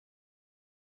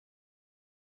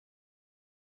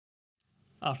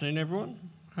Afternoon, everyone.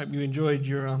 Hope you enjoyed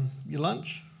your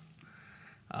lunch.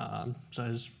 So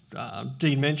as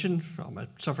Dean mentioned, I'm a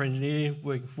software engineer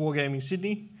working for Wargaming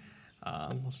Sydney.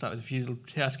 I'll start with a few little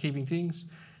housekeeping things.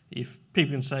 If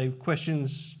people can save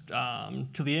questions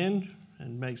to the end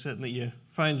and make certain that your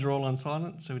phones are all on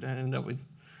silent so we don't end up with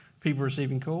people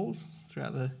receiving calls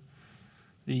throughout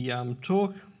the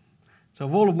talk. So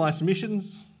of all of my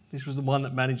submissions, this was the one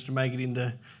that managed to make it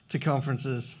into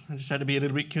conferences. I just had to be a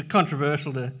little bit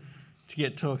controversial to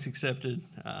get talks accepted.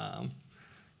 So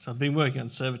I've been working on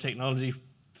server technology for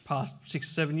the past 6 or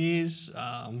 7 years,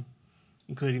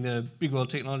 including the BigWorld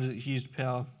Technology that's used to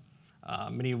power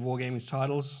many of Wargaming's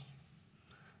titles.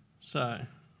 So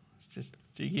let's just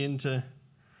dig into a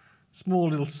small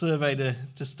little survey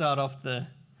to start off the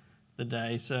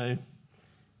day. So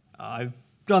I've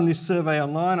done this survey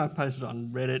online. I posted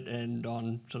on Reddit and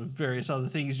on sort of various other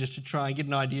things just to try and get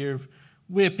an idea of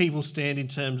where people stand in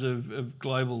terms of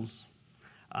globals.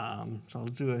 So I'll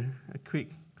do a quick...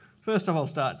 First off, I'll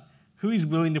start. Who is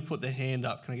willing to put their hand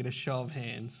up? Can I get a show of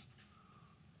hands?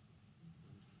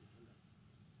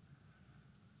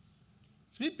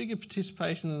 It's a bit bigger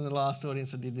participation than the last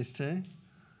audience I did this to. It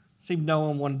seemed no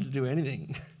one wanted to do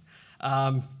anything.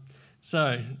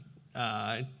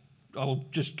 I'll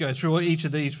just go through each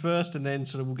of these first, and then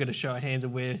sort of we'll get a show of hands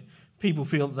of where people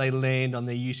feel that they land on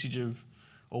their usage of,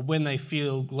 or when they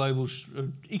feel globals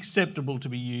are acceptable to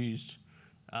be used.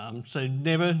 So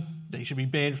never, they should be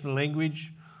banned from the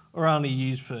language, or only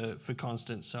used for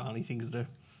constants, so only things that are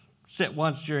set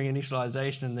once during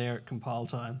initialization and there at compile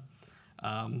time.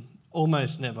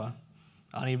 Almost never.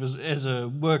 Only as a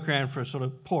workaround for a sort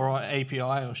of poor API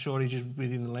or shortages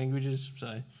within the languages,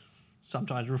 so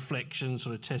sometimes reflection,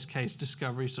 sort of test case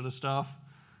discovery sort of stuff.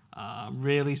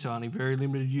 Rarely, so only very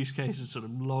limited use cases, sort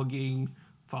of logging,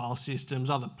 file systems,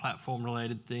 other platform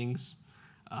related things.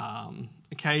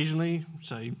 Occasionally,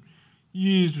 so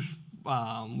used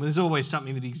when there's always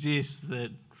something that exists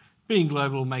that being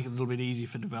global will make it a little bit easier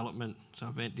for development. So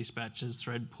event dispatches,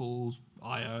 thread pools,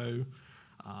 I/O,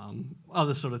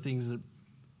 other sort of things that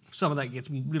some of that gets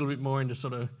a little bit more into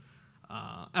sort of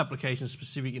application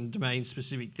specific and domain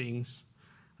specific things.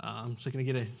 So can I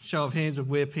get a show of hands of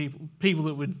where people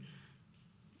that would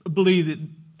believe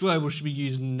that global should be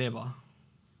used never?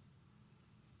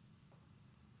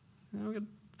 I've got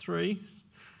 3.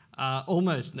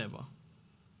 Almost never.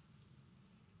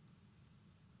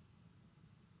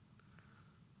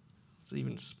 It's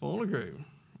even a smaller group.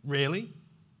 Rarely.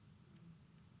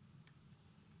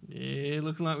 Yeah,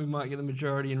 looking like we might get the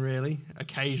majority in rarely.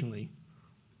 Occasionally.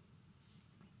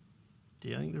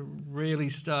 Yeah, I think they're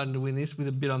really starting to win this with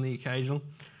a bit on the occasional.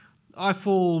 I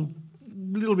fall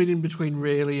a little bit in between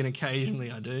rarely and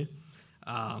occasionally, I do.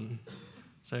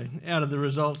 So out of the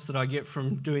results that I get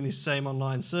from doing this same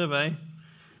online survey,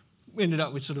 we ended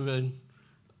up with sort of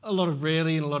a lot of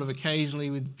rarely and a lot of occasionally,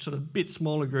 with sort of a bit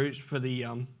smaller groups for the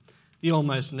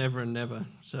almost never and never.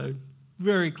 So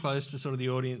very close to sort of the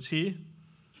audience here.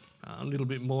 A little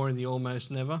bit more in the almost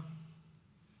never.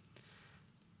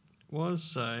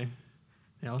 So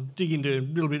now I'll dig into a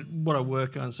little bit what I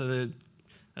work on. So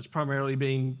that's primarily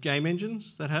been game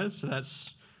engines that has. So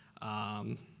that's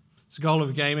the goal of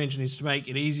a game engine is to make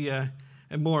it easier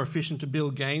and more efficient to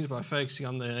build games by focusing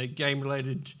on the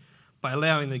by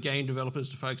allowing the game developers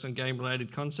to focus on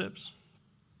game-related concepts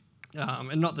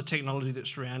and not the technology that's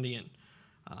surrounding it.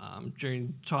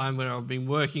 During the time when I've been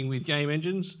working with game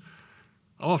engines,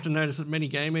 I've often noticed that many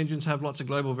game engines have lots of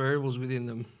global variables within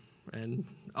them and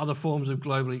other forms of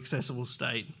globally accessible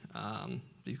state.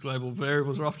 These global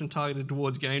variables are often targeted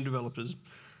towards game developers,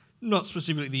 not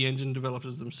specifically the engine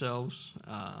developers themselves.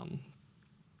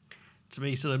 To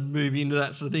me, sort of moving into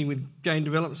that sort of thing with game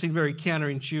development seemed very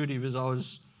counterintuitive, as I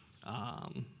was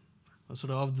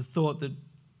sort of the thought that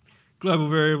global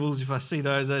variables, if I see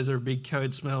those are a big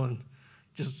code smell and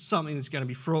just something that's going to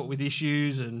be fraught with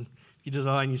issues, and if you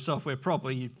design your software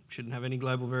properly, you shouldn't have any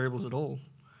global variables at all.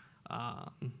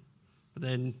 But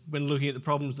then when looking at the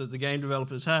problems that the game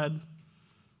developers had,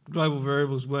 global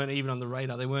variables weren't even on the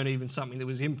radar. They weren't even something that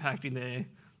was impacting their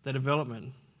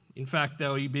development. In fact, they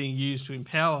were being used to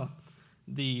empower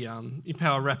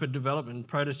rapid development and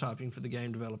prototyping for the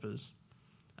game developers.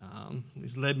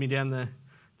 This led me down the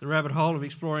rabbit hole of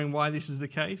exploring why this is the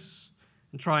case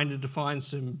and trying to define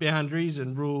some boundaries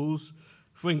and rules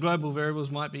for when global variables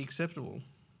might be acceptable.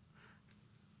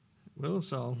 Well,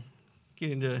 so I'll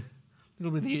get into a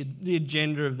little bit of the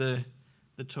agenda of the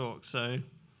talk. So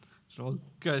I'll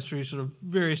go through sort of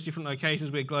various different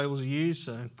locations where globals are used.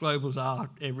 So globals are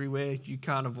everywhere. You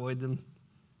can't avoid them.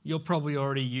 You're probably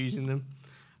already using them.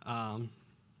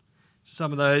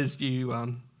 Some of those you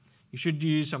you should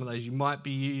use, some of those you might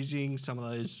be using, some of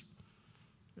those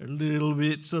are a little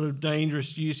bit sort of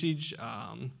dangerous usage.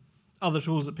 Other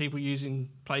tools that people use in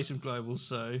place of globals,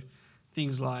 so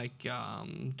things like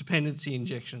dependency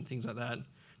injection, things like that,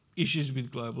 issues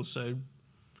with globals, so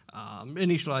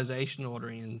initialization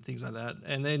ordering and things like that,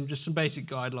 and then just some basic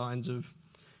guidelines of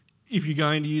if you're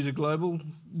going to use a global,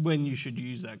 when you should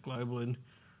use that global and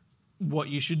what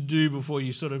you should do before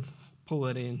you sort of pull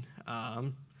it in.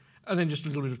 And then just a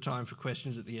little bit of time for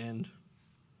questions at the end.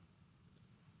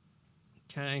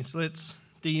 Okay, so let's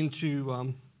dig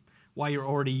into why you're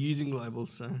already using globals.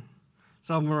 So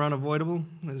some of them are unavoidable.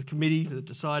 There's a committee that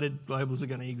decided globals are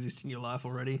going to exist in your life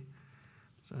already.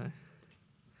 So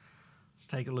let's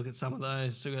take a look at some of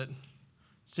those. So we've got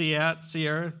C out, C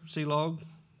error, C log.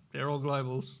 They're all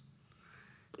globals.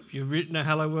 If you've written a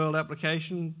Hello World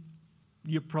application,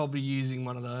 you're probably using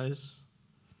one of those.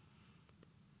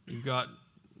 You've got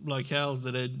locales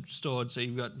that are stored, so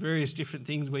you've got various different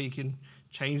things where you can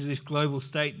change this global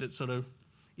state that sort of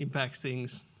impacts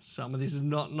things. Some of this is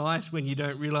not nice when you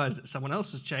don't realise that someone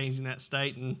else is changing that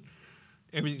state and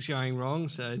everything's going wrong.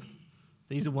 So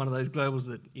these are one of those globals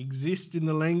that exist in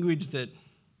the language that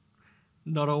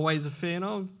not always a fan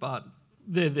of, but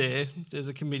they're there. There's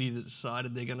a committee that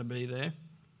decided they're going to be there.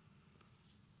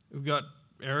 We've got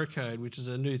error code, which is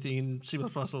a new thing in C++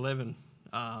 11.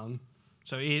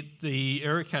 So the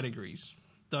error categories,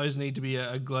 those need to be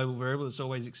a global variable that's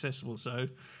always accessible. So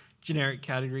generic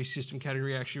category, system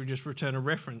category actually just return a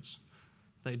reference.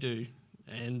 They do.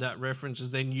 And that reference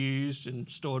is then used and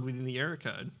stored within the error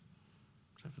code.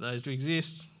 So for those to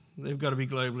exist, they've got to be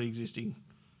globally existing.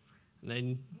 And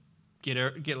then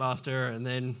get last error, and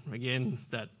then again,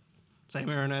 that same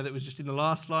error node that was just in the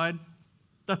last slide,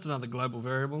 that's another global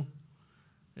variable.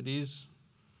 It is.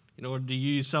 In order to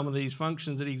use some of these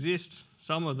functions that exist,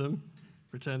 some of them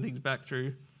return things back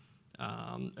through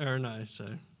error node.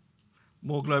 So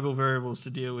more global variables to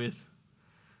deal with.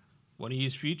 Want to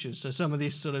use futures. So some of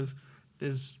this sort of,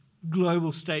 there's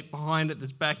global state behind it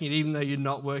that's backing it, even though you're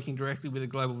not working directly with a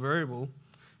global variable.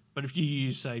 But if you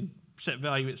use, say, set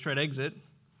value at thread exit,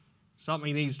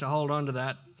 something needs to hold on to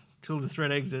that till the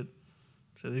thread exit.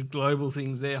 So there's global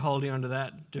things there holding onto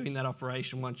that, doing that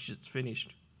operation once it's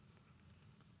finished.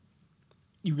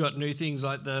 You've got new things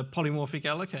like the polymorphic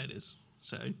allocators.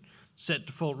 So set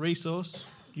default resource,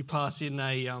 you pass in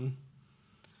a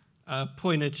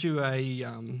pointer to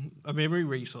a memory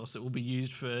resource that will be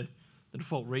used for the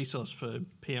default resource for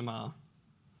PMR.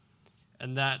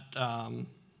 And that's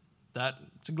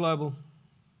a global.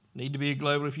 Need to be a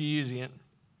global if you're using it.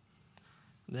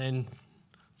 And then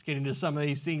let's get into some of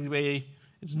these things where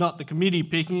it's not the committee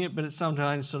picking it, but it's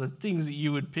sometimes sort of things that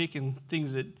you would pick and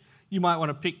things that you might want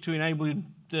to pick to enable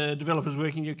the developers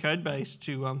working your code base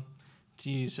to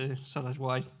use. So sometimes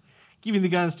why giving the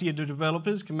guns to your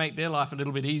developers can make their life a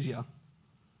little bit easier.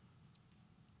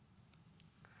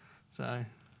 So we've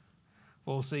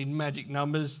all seen magic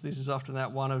numbers. This is often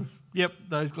that one of, yep,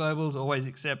 those globals always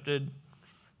accepted.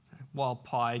 While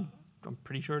pi, I'm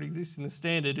pretty sure it exists in the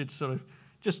standard, it's sort of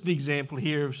just an example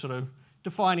here of sort of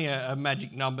defining a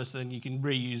magic number so then you can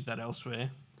reuse that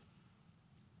elsewhere.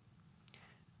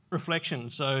 Reflection.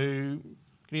 So you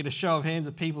need a show of hands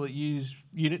of people that use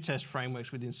unit test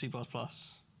frameworks within C++.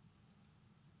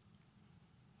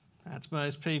 That's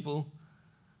most people.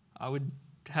 I would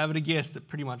have it a guess that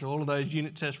pretty much all of those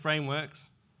unit test frameworks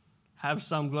have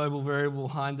some global variable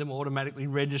behind them automatically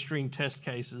registering test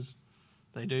cases.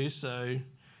 They do. So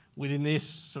within this,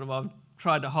 sort of I've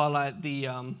tried to highlight the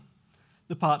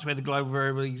parts where the global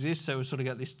variable exists. So we've sort of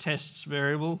got this tests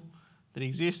variable that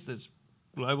exists that's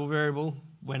global variable.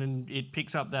 When it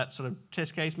picks up that sort of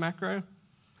test case macro,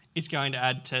 it's going to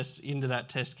add tests into that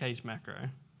test case macro,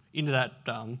 into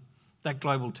that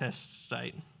global test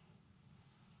state.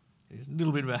 There's a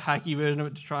little bit of a hacky version of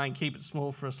it to try and keep it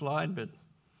small for a slide, but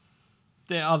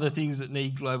there are other things that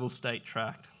need global state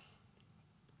tracked.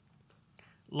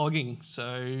 Logging.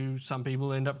 So some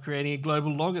people end up creating a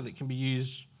global logger that can be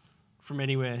used from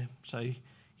anywhere. So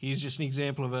here's just an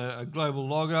example of a global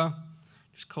logger.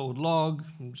 It's called log,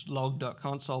 it's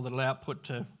log.console that'll output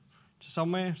to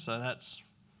somewhere. So that's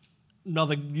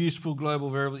another useful global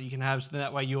variable that you can have, so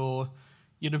that way your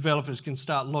developers can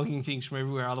start logging things from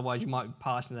everywhere. Otherwise you might be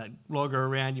passing that logger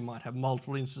around, you might have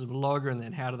multiple instances of a logger, and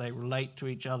then how do they relate to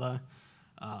each other.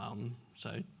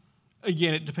 So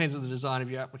again, it depends on the design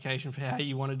of your application for how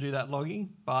you want to do that logging,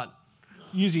 but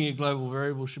using a global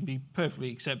variable should be perfectly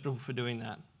acceptable for doing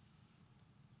that.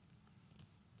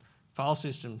 File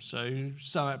system. So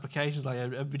some applications like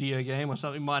a video game or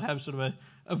something might have sort of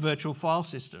a virtual file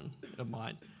system. It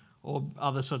might, or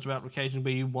other sorts of applications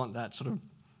where you want that sort of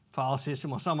file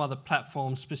system or some other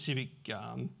platform-specific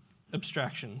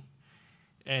abstraction.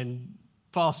 And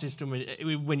file system,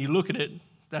 when you look at it,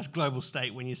 that's global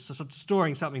state. When you're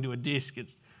storing something to a disk,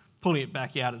 it's pulling it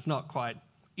back out. It's not quite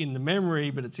in the memory,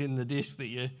 but it's in the disk that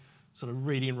you're sort of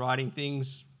reading and writing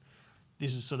things.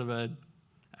 This is sort of a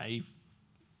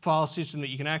file system that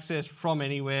you can access from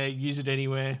anywhere, use it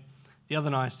anywhere. The other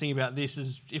nice thing about this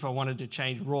is if I wanted to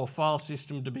change raw file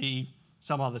system to be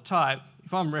some other type,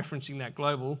 if I'm referencing that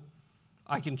global,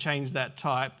 I can change that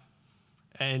type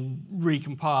and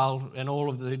recompile, and all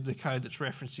of the code that's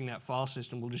referencing that file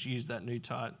system will just use that new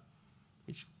type,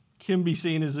 which can be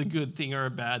seen as a good thing or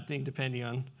a bad thing depending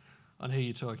on who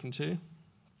you're talking to.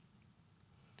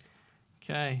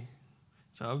 Okay,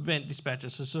 so event dispatcher,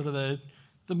 so sort of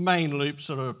the main loop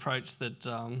sort of approach that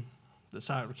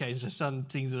some applications, some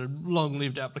things that are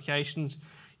long-lived applications,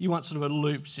 you want sort of a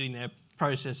loop sitting there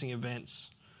processing events.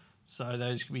 So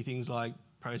those could be things like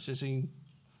processing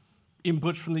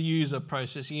inputs from the user,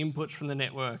 processing inputs from the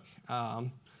network.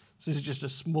 So this is just a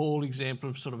small example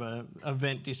of sort of an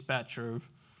event dispatcher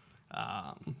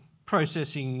of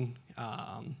processing.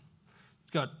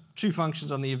 It's got two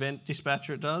functions on the event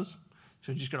dispatcher it does.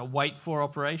 So it's just got a wait for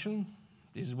operation.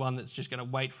 This is one that's just going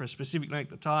to wait for a specific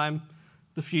length of time.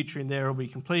 The future in there will be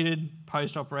completed.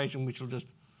 Post operation, which will just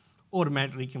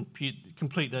automatically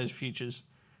complete those futures.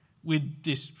 With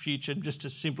this future, just to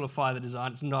simplify the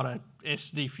design, it's not a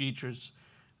SD future, it's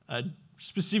a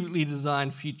specifically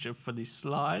designed future for this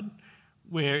slide,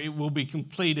 where it will be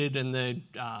completed and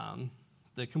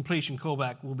the completion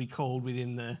callback will be called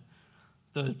within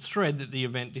the thread that the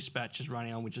event dispatch is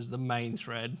running on, which is the main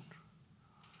thread.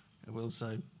 And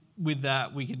also, with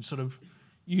that, we can sort of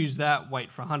use that,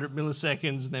 wait for 100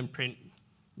 milliseconds, and then print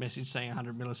message saying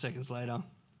 100 milliseconds later.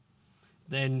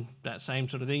 Then that same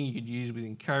sort of thing you could use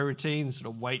within coroutines, sort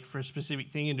of wait for a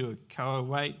specific thing and do a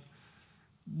co-await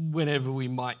whenever we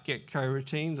might get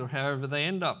coroutines or however they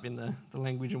end up in the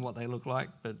language and what they look like.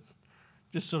 But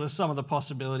just sort of some of the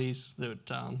possibilities that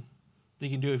you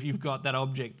can do if you've got that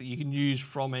object that you can use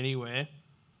from anywhere.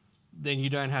 Then you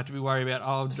don't have to be worried about,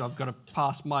 oh, I've got to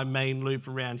pass my main loop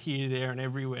around here, there, and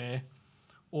everywhere,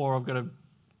 or I've got to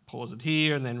pause it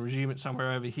here and then resume it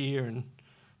somewhere over here, and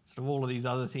sort of all of these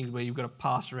other things where you've got to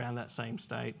pass around that same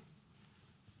state.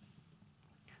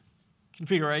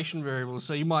 Configuration variables,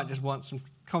 so you might just want some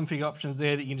config options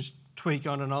there that you can just tweak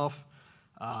on and off.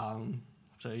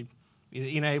 So either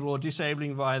enable or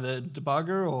disabling via the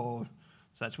debugger, or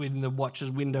so that's within the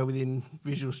watches window within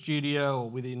Visual Studio or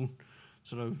within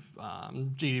sort of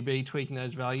GDB, tweaking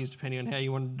those values depending on how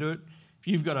you want to do it. If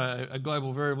you've got a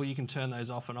global variable, you can turn those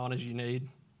off and on as you need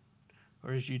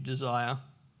or as you desire.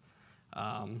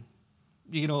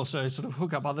 You can also sort of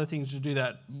hook up other things to do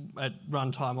that at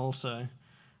runtime also.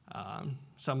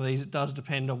 Some of these, it does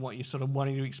depend on what you're sort of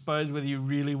wanting to expose, whether you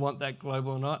really want that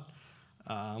global or not.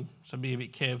 So be a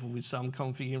bit careful with some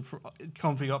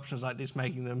config options like this,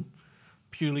 making them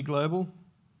purely global.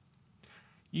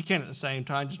 You can at the same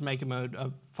time just make them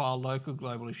a file local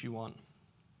global if you want.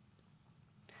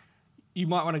 You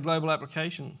might want a global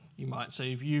application. You might, so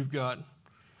if you've got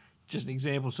just an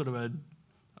example, sort of a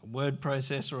word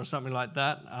processor or something like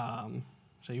that.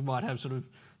 So you might have sort of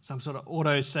some sort of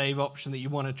auto save option that you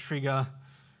want to trigger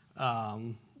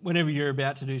whenever you're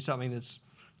about to do something that's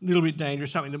a little bit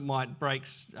dangerous, something that might break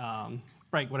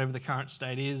whatever the current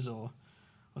state is or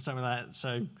something like that.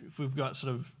 So if we've got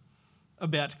sort of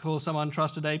about to call some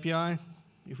untrusted API,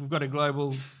 if we've got a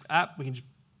global app, we can just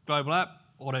global app,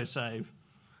 auto save.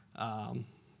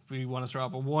 If we want to throw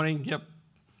up a warning, yep,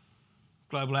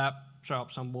 global app, throw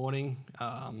up some warning.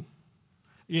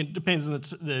 It depends on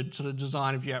the sort of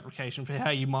design of your application for how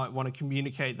you might want to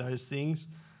communicate those things.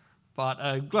 But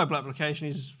a global application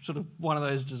is sort of one of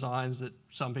those designs that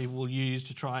some people will use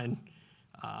to try and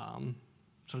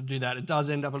sort of do that. It does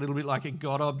end up a little bit like a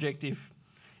God object if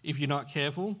you're not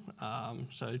careful,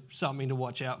 so something to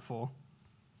watch out for.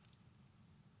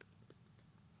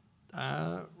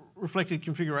 Reflected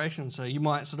configuration, so you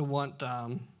might sort of want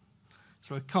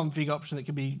sort of a config option that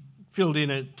can be filled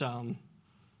in at a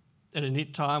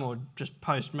init time or just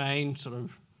post main, sort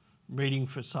of reading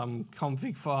for some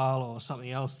config file or something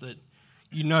else that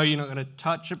you know you're not going to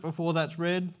touch it before that's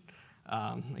read.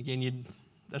 Again,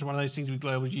 that's one of those things with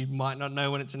globals you might not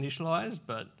know when it's initialized,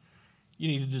 but you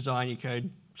need to design your code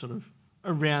sort of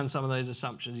around some of those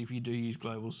assumptions if you do use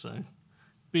globals. So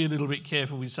be a little bit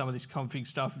careful with some of this config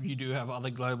stuff if you do have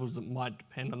other globals that might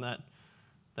depend on that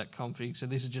config. So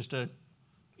this is just a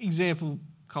example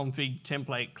config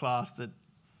template class that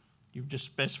you just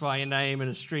specify your name and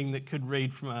a string that could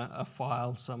read from a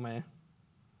file somewhere.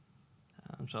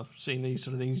 So I've seen these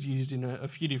sort of things used in a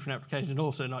few different applications, and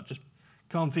also not just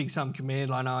config some command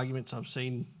line arguments I've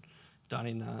seen done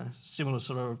in a similar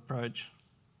sort of approach.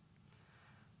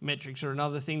 Metrics are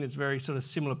another thing that's very sort of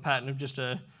similar pattern of just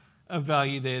a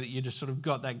value there that you just sort of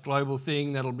got that global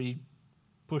thing that'll be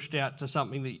pushed out to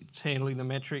something that's handling the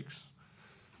metrics.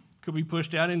 Could be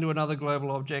pushed out into another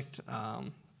global object.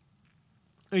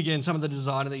 Again, some of the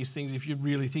design of these things, if you're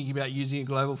really thinking about using a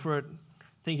global for it,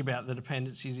 think about the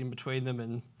dependencies in between them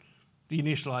and the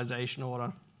initialization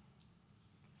order.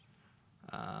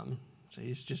 So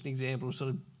here's just an example of sort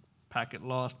of packet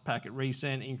lost, packet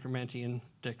resent, incrementing and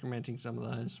decrementing some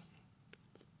of those.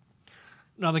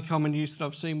 Another common use that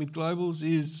I've seen with globals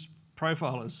is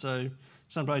profilers. So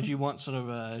sometimes you want sort of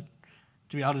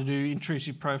to be able to do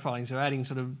intrusive profiling, so adding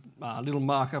sort of a little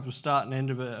markup of start and end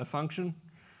of a function,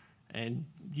 and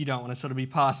you don't want to sort of be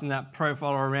passing that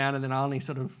profiler around and then only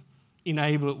sort of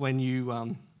enable it when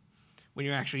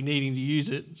you're actually needing to use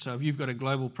it. So if you've got a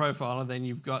global profiler, then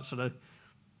you've got sort of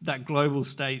that global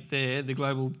state there, the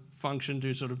global function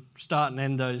to sort of start and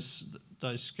end those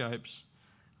scopes.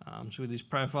 So with this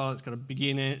profile, it's got a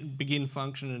begin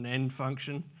function and end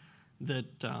function that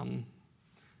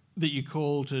you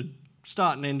call to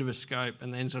start and end of a scope,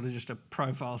 and then sort of just a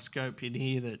profile scope in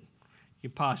here that you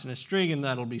pass in a string, and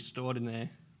that'll be stored in there.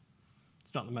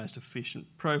 It's not the most efficient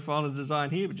profiler design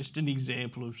here, but just an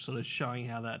example of sort of showing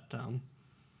how that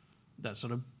that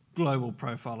sort of global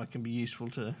profiler can be useful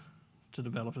to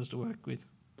developers to work with.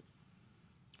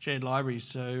 Shared libraries.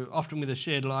 So often with a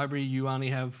shared library, you only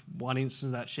have one instance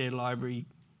of that shared library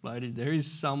loaded. There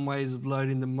is some ways of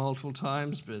loading them multiple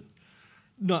times, but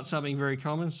not something very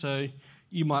common. So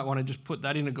you might want to just put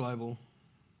that in a global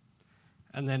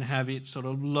and then have it sort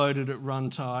of loaded at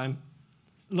runtime,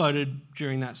 loaded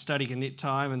during that static init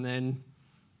time, and then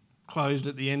closed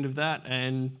at the end of that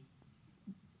and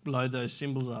load those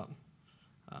symbols up.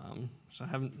 So I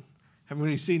haven't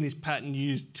really seen this pattern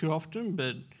used too often,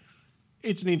 but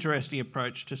it's an interesting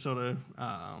approach to sort of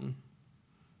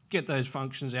get those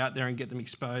functions out there and get them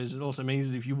exposed. It also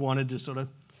means that if you wanted to sort of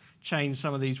change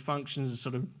some of these functions and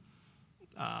sort of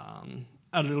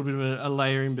add a little bit of a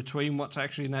layer in between what's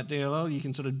actually in that DLL, you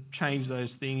can sort of change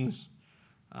those things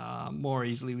more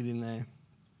easily within there.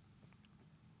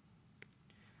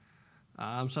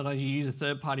 Sometimes you use a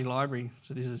third-party library.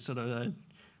 So this is sort of a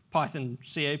Python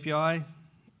C API.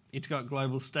 It's got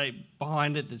global state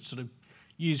behind it that's sort of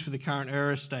used for the current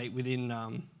error state within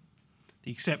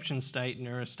the exception state and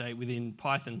error state within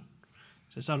Python.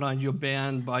 So sometimes you're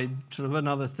bound by sort of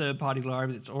another third-party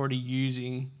library that's already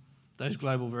using those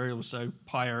global variables. So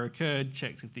PyError occurred,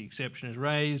 checks if the exception is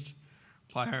raised.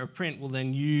 PyError print will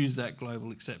then use that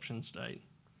global exception state.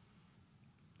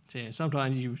 So yeah,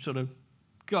 sometimes you've sort of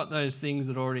got those things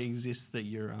that already exist that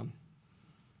you're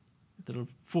that are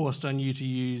forced on you to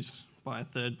use by a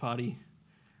third party.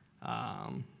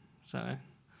 So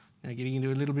now getting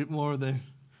into a little bit more of the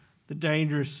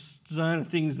dangerous zone of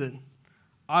things that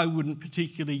I wouldn't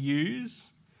particularly use,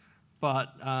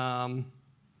 but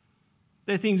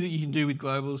they're things that you can do with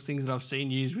globals, things that I've seen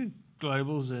used with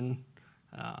globals, and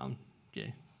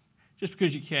yeah, just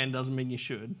because you can doesn't mean you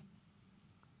should.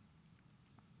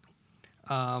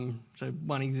 So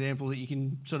one example that you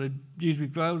can sort of use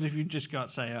with globals, if you've just got,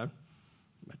 say, a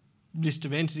list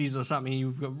of entities or something,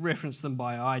 you've got reference them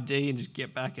by ID and just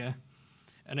get back an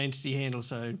entity handle.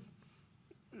 So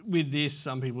with this,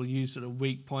 some people use sort of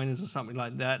weak pointers or something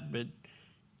like that, but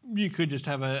you could just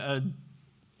have a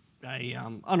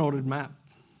unordered map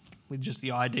with just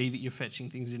the ID that you're fetching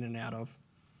things in and out of.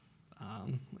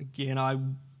 Again, I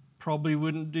probably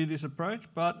wouldn't do this approach,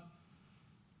 but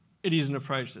it is an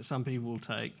approach that some people will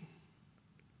take.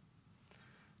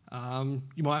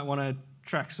 You might want to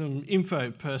track some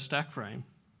info per stack frame.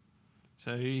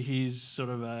 So here's sort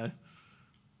of a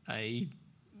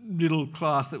little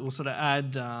class that will sort of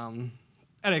add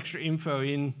extra info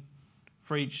in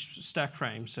for each stack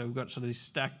frame. So we've got sort of this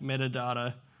stack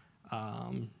metadata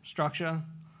structure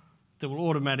that will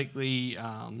automatically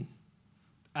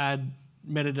add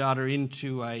metadata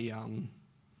into a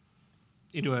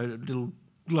little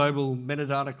global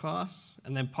metadata class,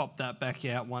 and then pop that back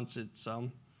out once it's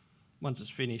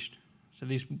finished. So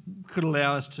this could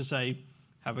allow us to, say,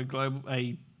 have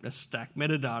a stack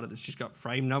metadata that's just got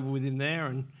frame number within there,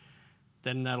 and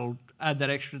then that'll add that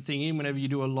extra thing in whenever you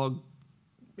do a log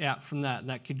out from that, and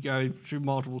that could go through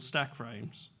multiple stack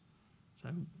frames. So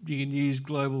you can use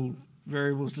global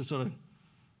variables to sort of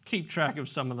keep track of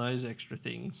some of those extra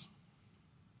things.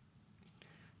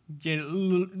 Get a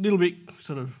little bit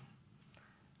sort of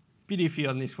iffy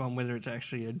on this one, whether it's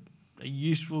actually a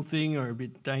useful thing or a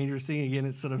bit dangerous thing. Again,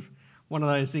 it's sort of one of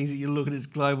those things that you look at its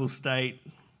global state.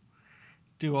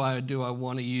 Do I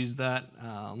want to use that?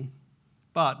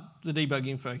 But the debug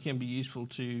info can be useful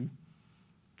to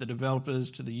the developers,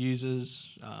 to the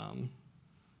users.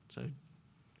 So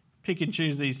pick and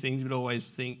choose these things, but always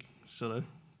think sort of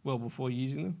well before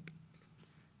using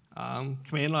them.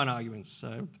 Command line arguments.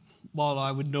 So while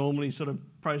I would normally sort of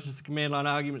process the command line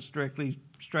arguments directly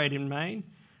straight in main,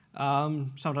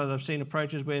 sometimes I've seen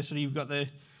approaches where sort of you've got the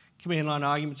command line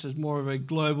arguments as more of a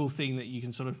global thing that you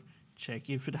can sort of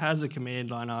check if it has a command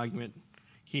line argument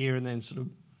here, and then sort of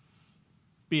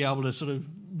be able to sort of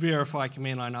verify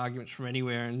command line arguments from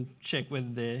anywhere and check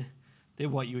whether they're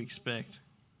what you expect.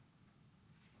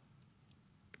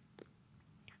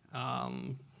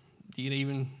 You can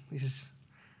even, this is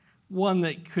one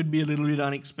that could be a little bit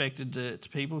unexpected to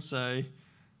people. So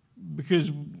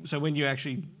when you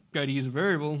actually go to use a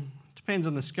variable, it depends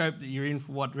on the scope that you're in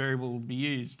for what variable will be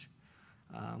used.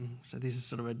 So this is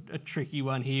sort of a tricky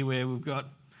one here where we've got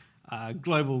a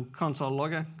global console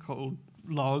logger called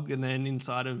log, and then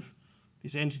inside of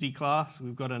this entity class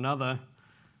we've got another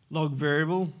log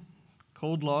variable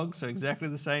called log, so exactly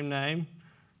the same name.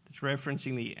 It's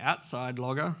referencing the outside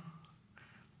logger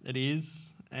it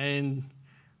is, and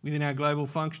within our global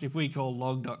function, if we call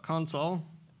log.console,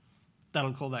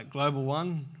 that'll call that global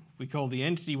one. If we call the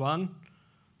entity one,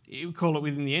 it will call it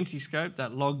within the entity scope,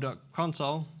 that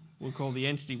log.console will call the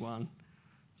entity one.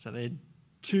 So they're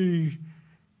two,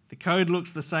 the code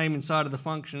looks the same inside of the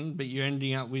function, but you're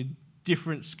ending up with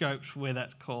different scopes where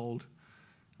that's called.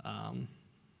 Again,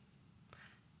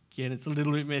 it's a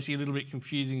little bit messy, a little bit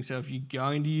confusing, so if you're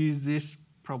going to use this,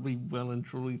 probably well and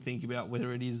truly think about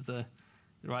whether it is the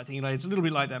right thing. It's a little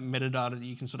bit like that metadata that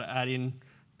you can sort of add in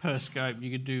per scope. You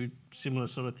could do similar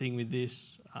sort of thing with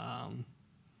this. But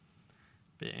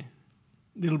yeah,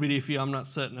 a little bit iffy. I'm not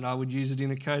certain that I would use it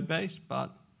in a code base,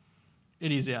 but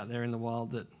it is out there in the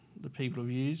wild that the people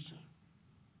have used.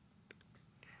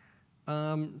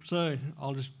 So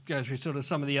I'll just go through sort of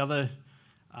some of the other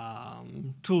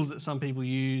tools that some people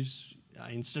use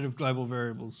instead of global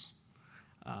variables.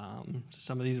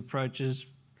 Some of these approaches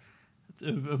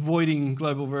of avoiding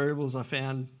global variables, I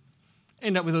found,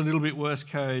 end up with a little bit worse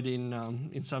code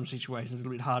in some situations. A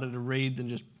little bit harder to read than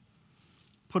just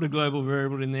put a global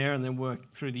variable in there and then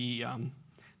work through the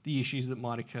issues that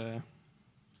might occur.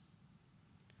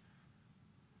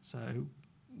 So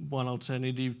one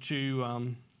alternative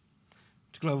to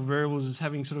global variables is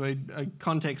having sort of a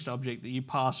context object that you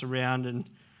pass around and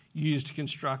use to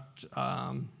construct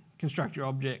your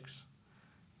objects.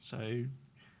 So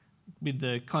with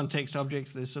the context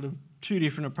objects, there's sort of two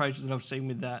different approaches that I've seen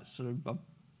with that. Sort of I've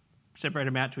separated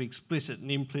them out to explicit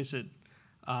and implicit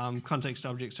context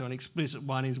objects. So an explicit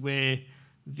one is where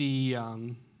the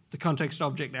context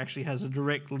object actually has a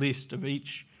direct list of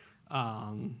each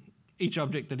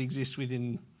object that exists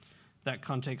within that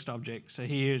context object. So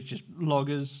here it's just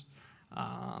loggers.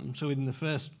 So within the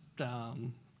first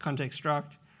context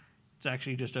struct, it's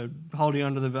actually just holding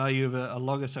onto the value of a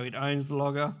logger, so it owns the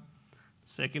logger.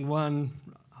 Second one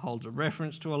holds a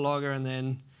reference to a logger, and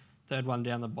then third one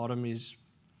down the bottom is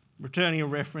returning a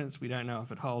reference. We don't know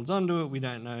if it holds onto it. We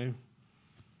don't know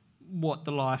what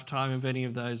the lifetime of any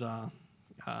of those are.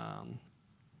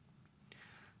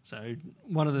 So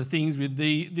one of the things with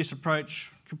this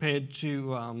approach compared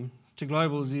to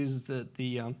globals is that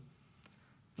the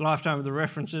lifetime of the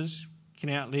references can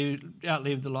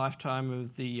outlive the lifetime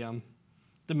of the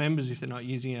members if they're not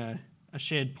using a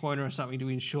shared pointer or something to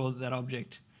ensure that that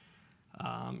object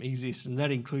exists, and that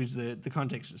includes the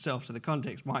context itself. So the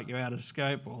context might go out of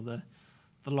scope, or the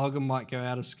logger might go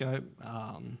out of scope.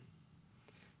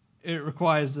 It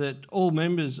requires that all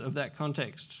members of that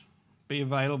context be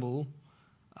available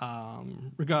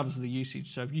regardless of the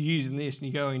usage. So if you're using this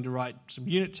and you're going to write some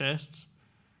unit tests,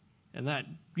 and that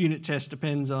unit test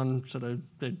depends on sort of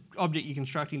the object you're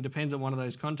constructing depends on one of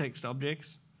those context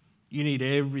objects, you need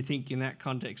everything in that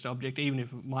context object, even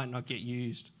if it might not get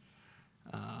used.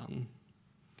 And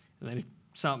then if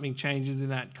something changes in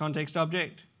that context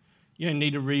object, you don't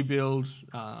need to rebuild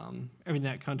everything in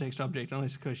that context object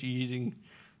unless, of course, you're using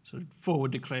sort of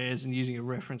forward declares and using a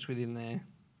reference within there.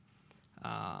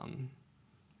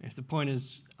 If the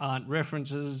pointers aren't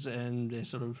references and they're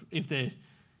sort of, if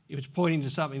it's pointing to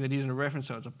something that isn't a reference,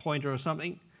 so it's a pointer or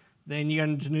something, then you're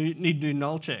going to need to do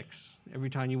null checks every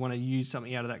time you want to use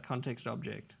something out of that context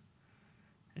object.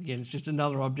 Again, it's just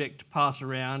another object to pass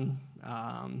around.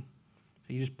 So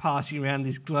you're just passing around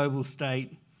this global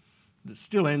state that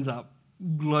still ends up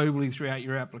globally throughout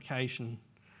your application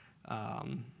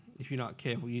if you're not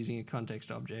careful using a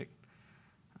context object.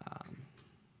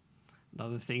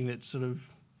 Another thing that sort of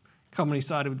commonly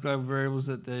cited with global variables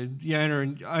that the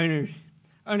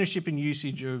ownership and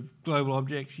usage of global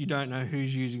objects, you don't know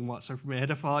who's using what. So from a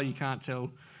header file, you can't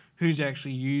tell who's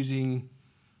actually using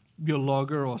your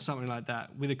logger or something like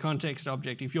that. With a context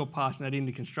object, if you're passing that in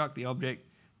to construct the object,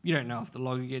 you don't know if the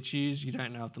logger gets used, you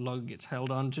don't know if the logger gets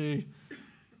held onto.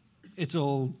 It's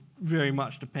all very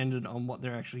much dependent on what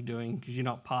they're actually doing, because you're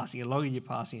not passing a logger, you're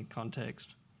passing a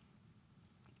context.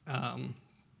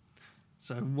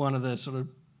 So one of the sort of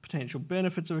potential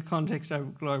benefits of a context over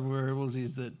global variables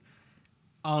is that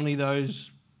only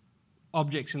those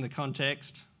objects in the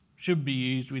context should be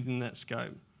used within that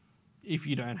scope. If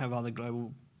you don't have other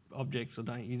global objects or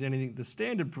don't use anything, the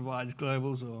standard provides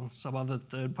globals or some other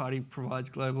third party provides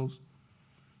globals.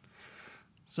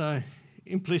 So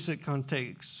implicit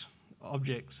context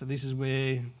objects. So this is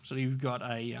where sort of you've got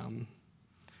a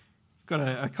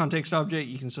context object.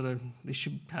 You can sort of, this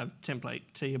should have template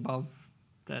T above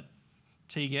that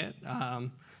T get.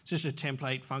 It's just a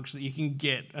template function that you can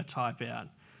get a type out.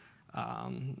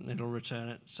 It'll return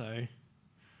it. So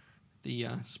the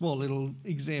small little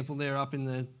example there up in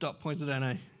the dot points, I don't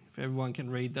know if everyone can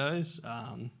read those,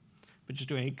 but just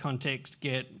doing a context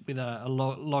get with a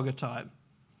logger type.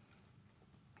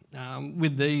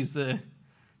 With these, the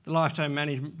lifetime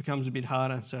management becomes a bit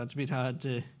harder, so it's a bit hard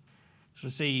to sort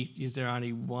of see, is there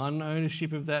only one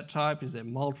ownership of that type? Is there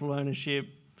multiple ownership?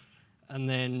 And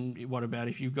then what about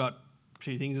if you've got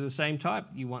two things of the same type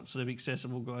you want sort of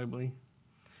accessible globally?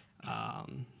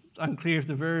 It's unclear if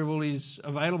the variable is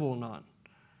available or not.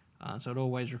 So it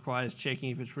always requires checking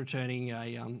if it's returning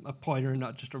a pointer and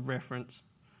not just a reference.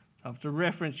 So if it's a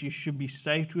reference, you should be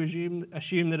safe to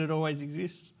assume that it always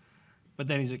exists. But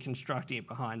then is it constructing it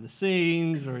behind the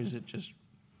scenes, or is it just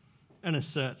an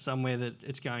assert somewhere that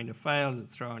it's going to fail, to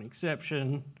throw an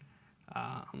exception?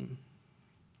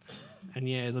 And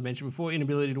yeah, as I mentioned before,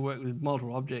 inability to work with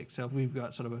multiple objects. So if we've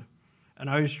got sort of an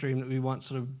O stream that we want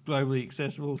sort of globally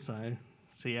accessible, so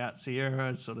C out, C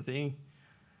error sort of thing,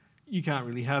 you can't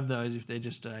really have those if they're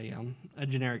just a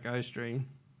generic O stream.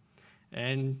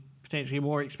 And potentially a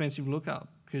more expensive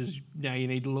lookup, because now you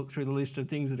need to look through the list of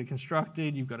things that are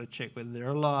constructed. You've got to check whether they're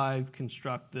alive,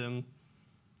 construct them,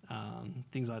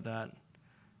 things like that.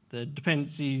 The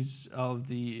dependencies of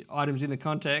the items in the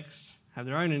context have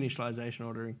their own initialization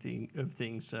ordering of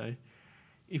things. So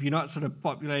if you're not sort of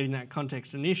populating that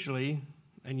context initially,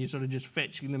 and you're sort of just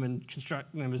fetching them and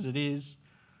constructing them as it is,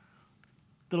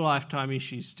 the lifetime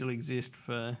issues still exist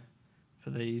for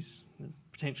these,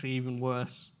 potentially even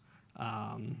worse.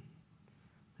 And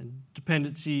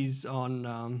dependencies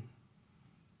on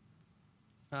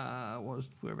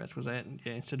whereabouts was that?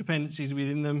 Yeah, so dependencies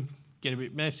within them get a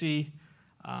bit messy.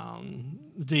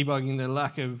 Debugging the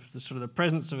lack of the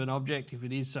presence of an object, if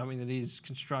it is something that is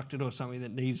constructed or something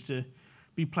that needs to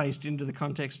be placed into the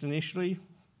context initially,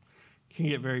 can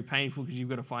get very painful, because you've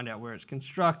got to find out where it's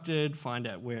constructed, find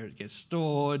out where it gets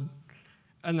stored,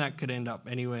 and that could end up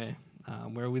anywhere.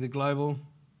 Where with a global,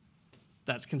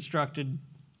 that's constructed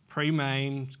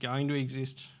pre-main, it's going to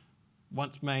exist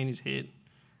once main is hit.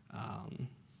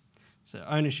 So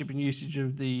ownership and usage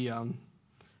of the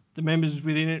members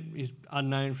within it is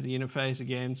unknown for the interface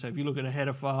again. So if you look at a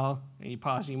header file and you're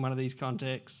passing in one of these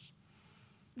contexts,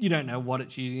 you don't know what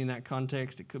it's using in that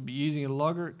context. It could be using a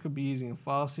logger, it could be using a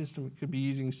file system, it could be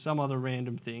using some other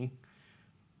random thing.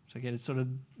 So again, it's sort of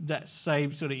that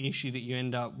same sort of issue that you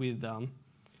end up with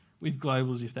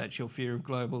globals, if that's your fear of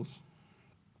globals.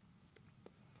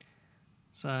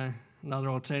 So another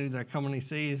alternative that I commonly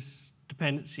see is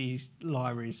dependency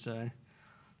libraries. So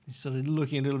you're sort of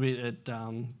looking a little bit at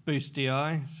Boost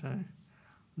DI. So I'm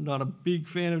not a big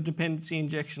fan of dependency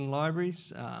injection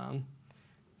libraries. So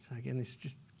again, this is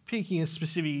just picking a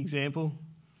specific example.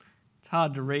 It's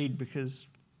hard to read because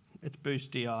it's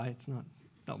Boost DI. It's not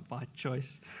my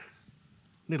choice.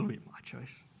 A little bit my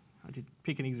choice. I did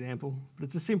pick an example, but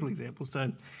it's a simple example.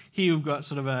 So here we've got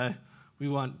sort of we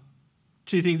want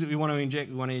two things that we want to inject.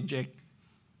 We want to inject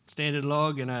standard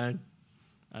log and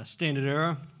a standard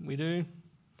error, we do.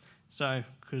 So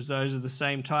because those are the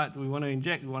same type that we want to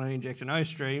inject an O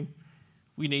stream,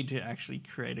 we need to actually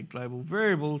create a global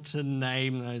variable to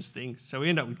name those things. So we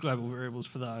end up with global variables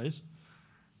for those.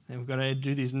 Then we've got to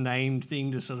do this named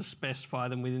thing to sort of specify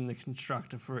them within the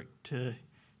constructor for it to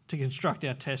construct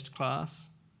our test class.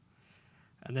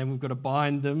 And then we've got to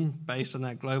bind them based on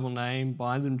that global name,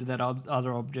 bind them to that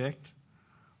other object,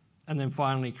 and then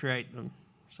finally create them.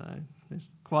 So there's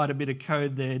quite a bit of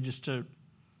code there just to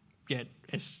get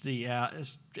SDC out and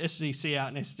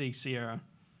SDC error.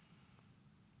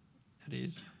 It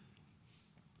is.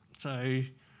 So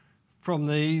from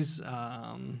these,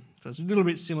 So it's a little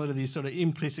bit similar to the sort of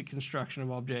implicit construction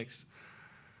of objects.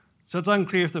 So it's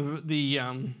unclear if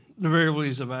the variable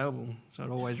is available. So it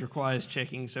always requires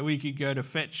checking. So we could go to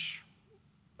fetch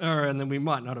error, and then we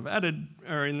might not have added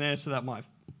error in there, so that might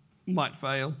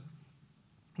fail.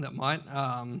 That might.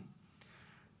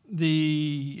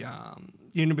 The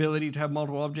inability to have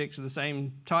multiple objects of the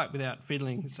same type without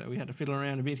fiddling. So we had to fiddle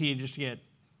around a bit here just to get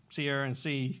C error and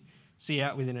C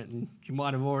out within it. And you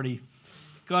might have already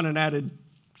gone and added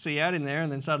C out in there,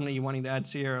 and then suddenly you're wanting to add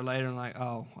C error later and like,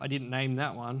 oh, I didn't name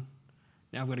that one.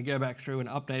 Now I've got to go back through and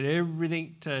update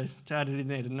everything to add it in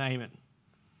there to name it.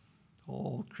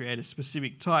 Or create a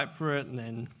specific type for it and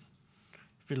then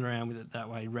fiddle around with it that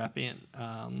way, wrap in.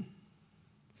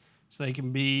 So they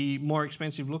can be more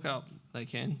expensive lookup, they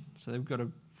can. So they've got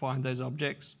to find those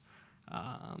objects.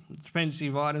 Dependency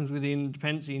of items within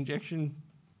dependency injection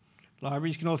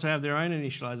libraries can also have their own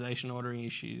initialization ordering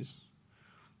issues.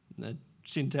 The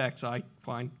syntax I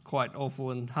find quite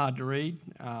awful and hard to read.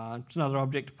 It's another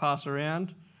object to pass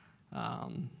around,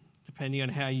 depending on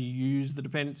how you use the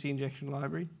dependency injection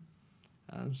library.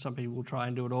 Some people will try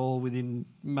and do it all within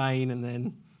main and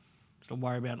then sort of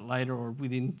worry about it later or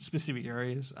within specific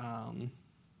areas.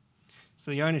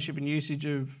 So the ownership and usage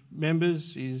of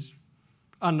members is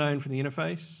unknown from the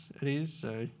interface. It is,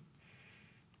 so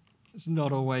it's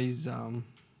not always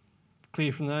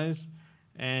clear from those.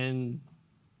 And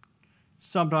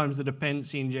sometimes the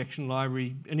dependency injection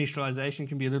library initialization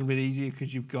can be a little bit easier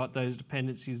because you've got those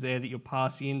dependencies there that you're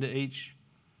passing into each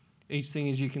thing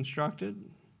as you construct it.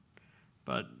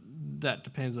 But that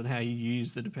depends on how you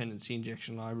use the dependency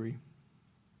injection library.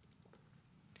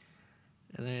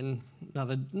 And then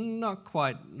another, not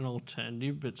quite an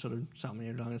alternative, but sort of something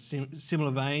along a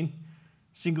similar vein,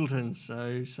 singletons.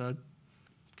 So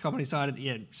company decided that,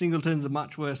 yeah, singletons are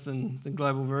much worse than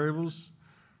global variables,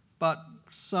 but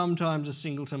sometimes a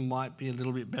singleton might be a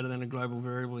little bit better than a global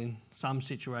variable in some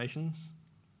situations.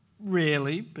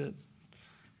 Rarely, but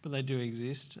they do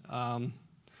exist.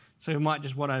 So you might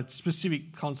just want a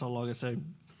specific console logger, so you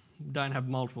don't have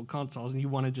multiple consoles, and you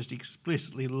want to just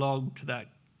explicitly log to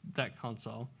that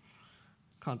console.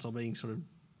 Console being sort of,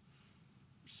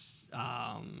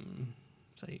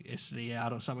 say, SD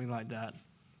out or something like that,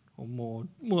 or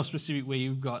more specific where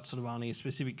you've got sort of only a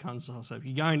specific console. So if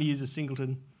you're going to use a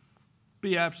singleton,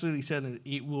 be absolutely certain that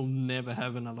it will never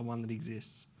have another one that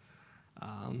exists.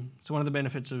 So one of the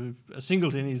benefits of a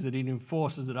singleton is that it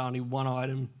enforces that only one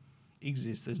item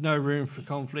exists. There's no room for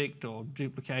conflict or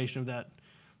duplication of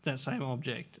that same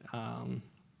object.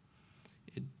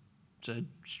 It's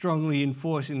strongly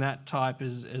enforcing that type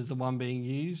as the one being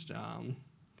used.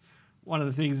 One of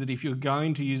the things that if you're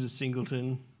going to use a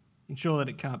singleton, ensure that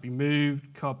it can't be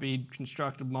moved, copied,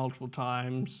 constructed multiple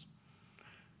times.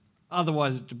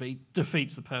 Otherwise it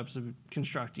defeats the purpose of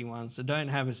constructing one. So don't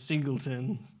have a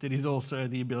singleton that is also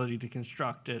the ability to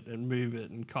construct it and move it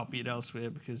and copy it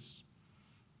elsewhere, because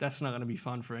that's not going to be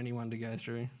fun for anyone to go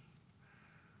through.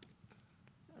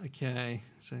 Okay,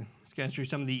 so let's go through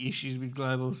some of the issues with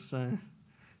globals. So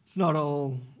it's not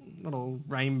all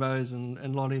rainbows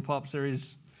and lollipops. There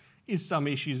is some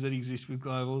issues that exist with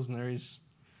globals, and there is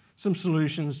some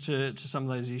solutions to some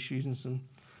of those issues and some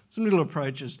little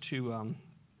approaches to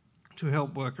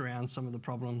help work around some of the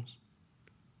problems.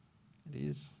 It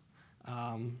is.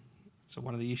 So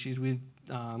one of the issues with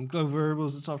global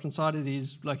variables that's often cited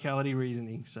is locality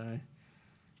reasoning. So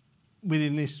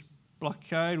within this block of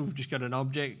code, we've just got an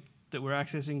object that we're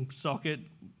accessing, socket,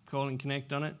 calling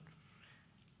connect on it.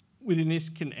 Within this,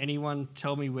 can anyone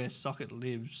tell me where socket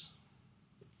lives?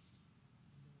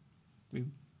 With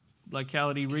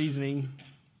locality reasoning,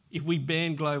 if we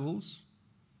ban globals,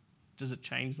 does it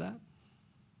change that?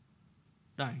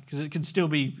 No, because it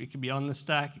could be on the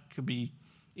stack, it could be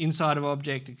inside of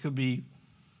object, it could be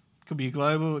a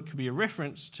global, it could be a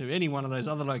reference to any one of those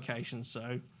other locations.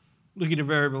 So look at a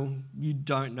variable, you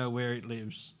don't know where it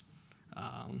lives.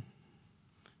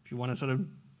 If you want to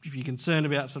if you're concerned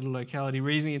about sort of locality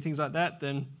reasoning and things like that,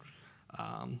 then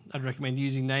I'd recommend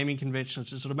using naming conventions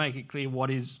to sort of make it clear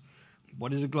what is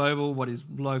a global, what is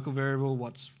local variable,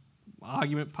 what's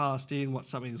argument passed in, what's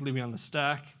something that's living on the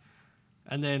stack,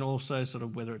 and then also sort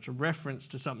of whether it's a reference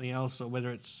to something else or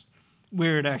whether it's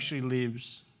where it actually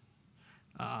lives,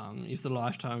 if the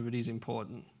lifetime of it is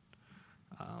important.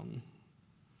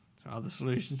 So other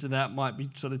solutions to that might be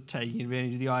sort of taking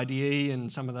advantage of the IDE,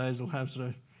 and some of those will have sort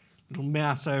of little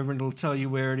mouse over and it'll tell you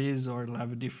where it is, or it'll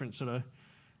have a different sort of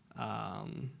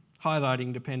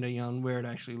highlighting depending on where it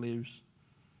actually lives.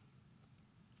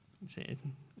 So,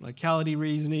 locality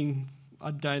reasoning, I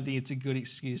don't think it's a good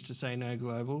excuse to say no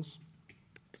globals.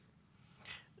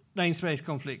 namespace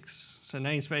conflicts. So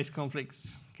namespace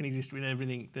conflicts can exist with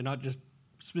everything. They're not just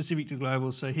specific to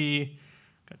global. So here,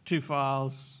 got two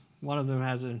files. One of them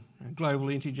has a global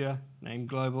integer named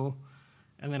global,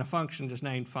 and then a function just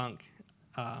named func.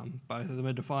 Both of them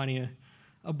are defining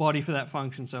a body for that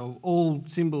function. So all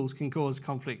symbols can cause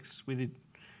conflicts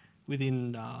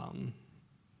within.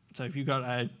 So if you've got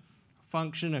a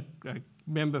function, a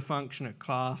member function, a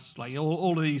class, like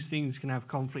all of these things can have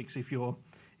conflicts if you're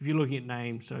looking at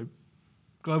names. So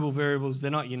global variables,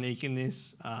 they're not unique in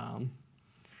this. I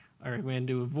recommend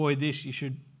to avoid this. You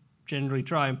should generally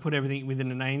try and put everything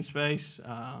within a namespace.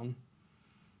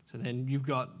 So then you've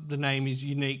got the name is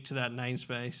unique to that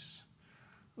namespace.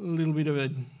 A little bit of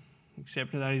an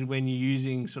exception to that is when you're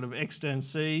using sort of extern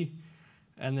C,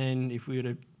 and then if we were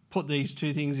to put these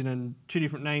two things in two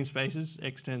different namespaces,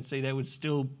 extern C, they would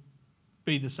still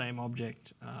be the same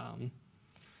object.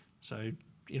 So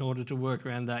in order to work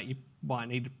around that, you might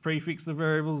need to prefix the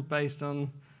variables based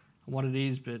on what it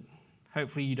is, but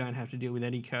hopefully you don't have to deal with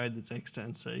any code that's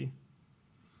extern C.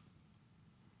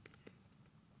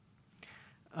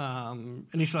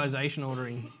 Initialization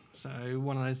ordering. So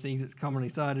one of those things that's commonly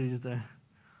cited is the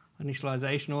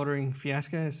initialization ordering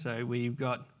fiasco. So we've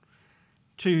got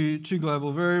two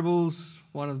global variables.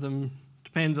 One of them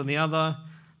depends on the other.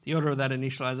 The order of that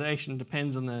initialization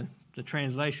depends on the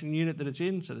translation unit that it's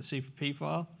in, so the CPP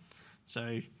file.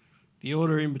 So the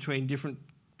order in between different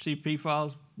CPP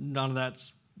files, none of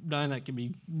that can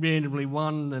be randomly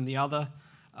one than the other.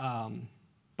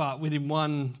 But within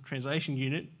one translation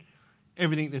unit,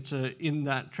 everything that's in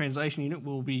that translation unit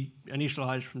will be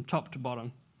initialized from top to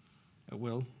bottom. It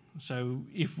will. So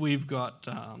if we've got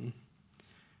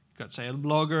say a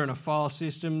logger and a file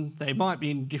system, they might be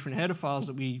in different header files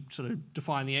that we sort of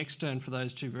define the extern for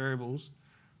those two variables.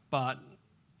 But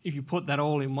if you put that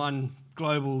all in one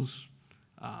global's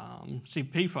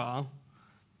CPP file,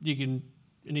 you can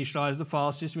initialize the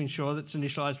file system, ensure that it's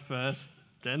initialized first,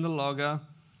 then the logger,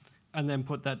 and then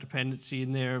put that dependency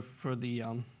in there for the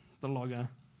logger.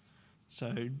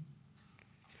 So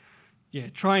yeah,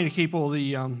 trying to keep all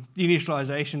the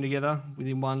initialization together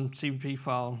within one CPP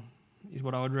file is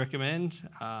what I would recommend.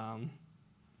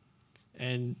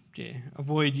 And yeah,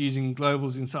 avoid using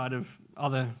globals inside of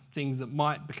other things that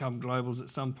might become globals at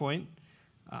some point.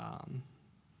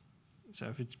 So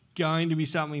if it's going to be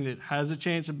something that has a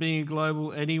chance of being a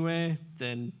global anywhere,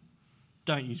 then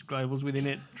don't use globals within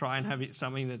it. Try and have it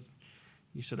something that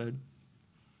you sort of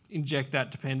inject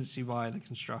that dependency via the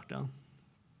constructor.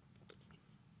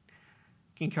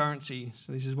 Concurrency.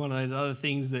 So this is one of those other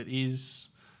things that is,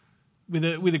 with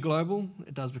a global,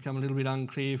 it does become a little bit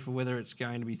unclear for whether it's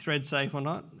going to be thread safe or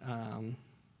not.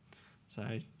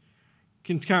 So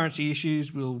concurrency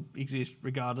issues will exist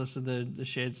regardless of the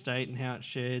shared state and how it's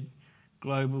shared.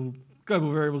 Global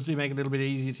variables do make it a little bit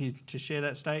easier to share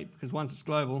that state, because once it's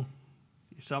global,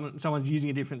 if someone's using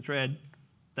a different thread,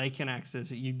 they can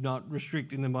access it. You're not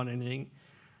restricting them on anything.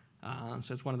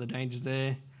 So it's one of the dangers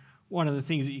there. One of the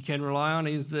things that you can rely on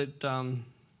is that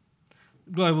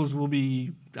globals will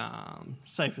be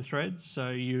safer threads. So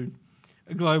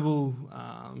a global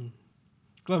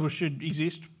should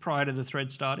exist prior to the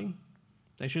thread starting.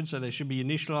 So they should be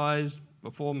initialized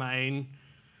before main.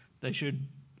 They should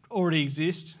already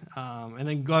exist, and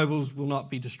then globals will not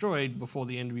be destroyed before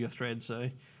the end of your thread. So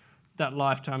that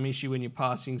lifetime issue when you're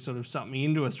passing sort of something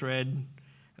into a thread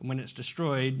and when it's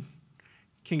destroyed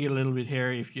can get a little bit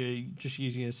hairy if you're just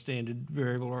using a standard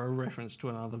variable or a reference to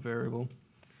another variable.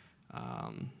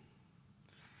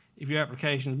 If your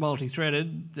application is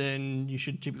multi-threaded, then you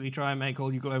should typically try and make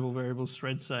all your global variables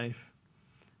thread safe.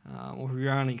 Or if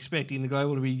you're only expecting the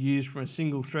global to be used from a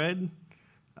single thread,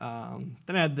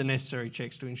 then add the necessary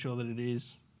checks to ensure that it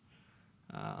is.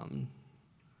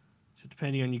 So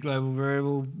depending on your global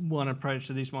variable, one approach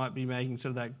to this might be making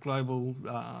sort of that global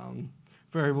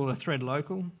variable a thread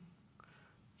local.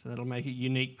 So that'll make it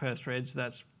unique per thread. So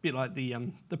that's a bit like the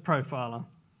profiler,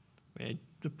 where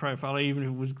the profiler, even if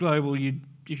it was global,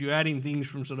 if you're adding things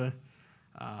from sort of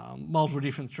multiple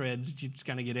different threads, you're just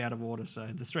going to get out of order. So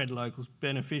the thread local is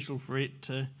beneficial for it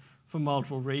for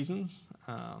multiple reasons.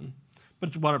 But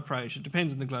it's one approach. It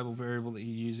depends on the global variable that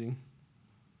you're using.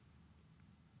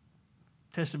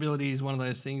 Testability is one of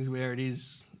those things where it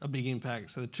is a big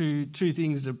impact. So the two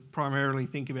things to primarily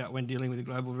think about when dealing with a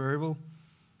global variable: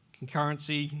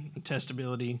 concurrency and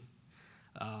testability.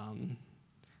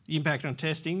 The impact on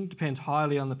testing depends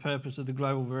highly on the purpose of the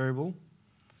global variable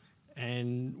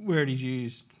and where it is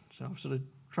used. So I've sort of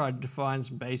tried to define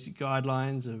some basic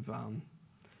guidelines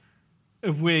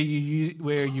of where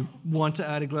you want to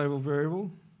add a global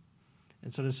variable,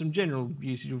 And so there's some general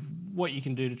usage of what you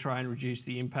can do to try and reduce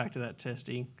the impact of that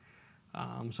testing.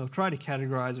 So I've tried to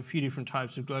categorise a few different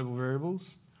types of global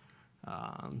variables.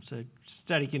 So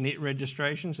static init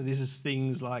registration, so this is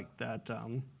things like that,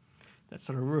 that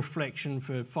sort of reflection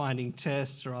for finding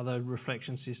tests or other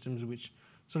reflection systems which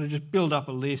sort of just build up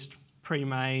a list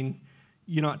pre-main.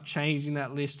 You're not changing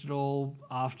that list at all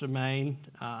after main.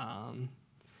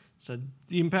 So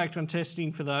the impact on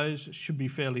testing for those should be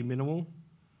fairly minimal,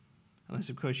 unless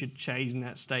of course you're changing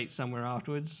that state somewhere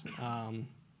afterwards.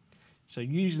 So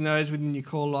using those within your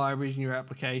core libraries and your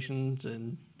applications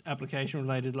and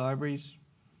application-related libraries,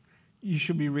 you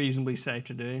should be reasonably safe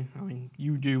to do. I mean,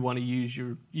 you do want to use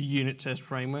your unit test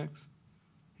frameworks,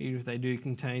 even if they do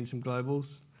contain some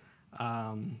globals.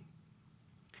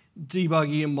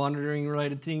 Debugging and monitoring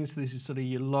related things, so this is sort of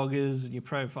your loggers and your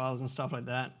profiles and stuff like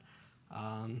that.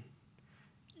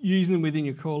 Using them within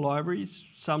your core libraries,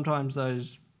 sometimes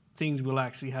those things will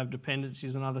actually have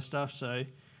dependencies and other stuff, so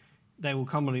they will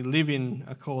commonly live in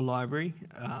a core library.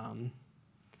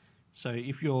 So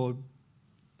if you're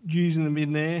using them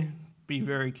in there, be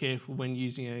very careful when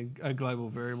using a global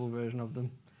variable version of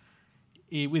them.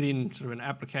 Within sort of an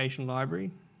application library,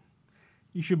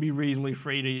 you should be reasonably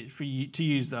free to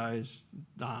use those.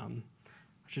 I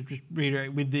should just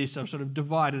reiterate with this, I've sort of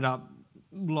divided up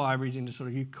libraries into sort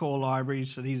of your core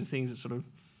libraries. So these are things that sort of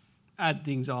add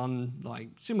things on, like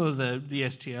similar to the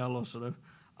STL or sort of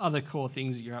other core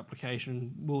things that your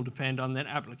application will depend on. Then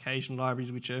application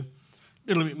libraries, which are a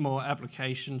little bit more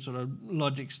application sort of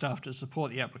logic stuff to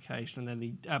support the application, and then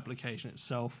the application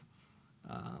itself.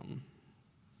 So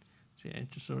yeah,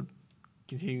 just sort of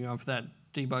continuing on for that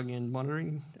debugging and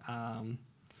monitoring.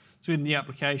 So in the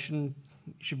application,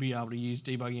 you should be able to use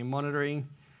debugging and monitoring.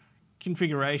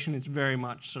 Configuration, it's very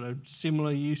much sort of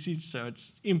similar usage, so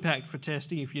it's impact for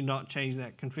testing. If you're not changing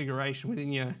that configuration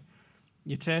within your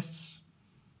tests,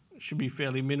 it should be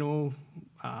fairly minimal.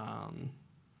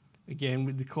 Again,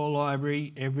 with the core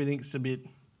library, everything's a bit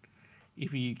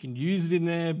iffy. You can use it in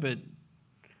there, but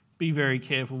be very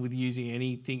careful with using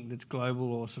anything that's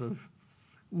global or sort of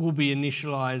will be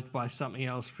initialized by something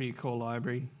else for your core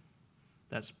library.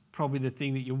 That's probably the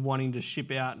thing that you're wanting to ship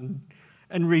out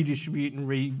and redistribute and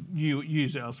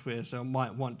reuse elsewhere, so it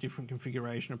might want different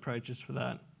configuration approaches for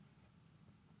that.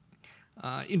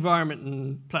 Environment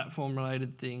and platform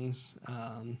related things.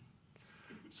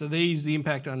 So the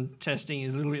impact on testing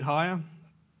is a little bit higher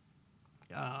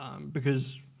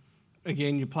because,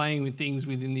 again, you're playing with things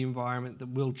within the environment that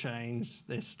will change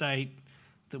their state,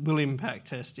 that will impact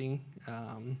testing.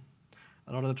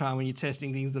 A lot of the time when you're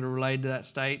testing things that are related to that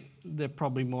state, they're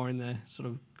probably more in the sort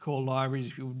of core libraries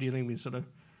if you're dealing with sort of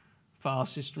file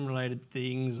system related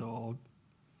things or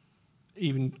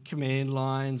even command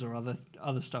lines or other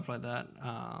stuff like that.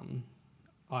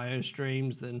 IO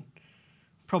streams, then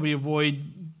probably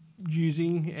avoid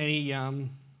using any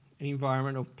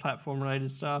environment or platform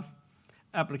related stuff.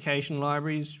 Application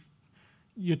libraries,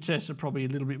 your tests are probably a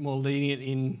little bit more lenient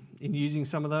in using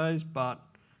some of those, but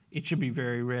it should be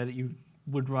very rare that you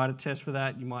would write a test for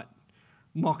that. You might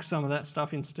mock some of that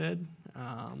stuff instead.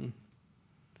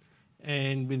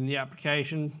 And within the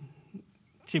application,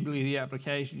 typically the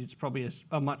application, it's probably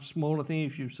a much smaller thing.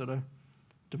 If you've sort of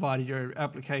divided your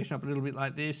application up a little bit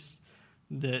like this,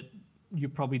 that you're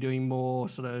probably doing more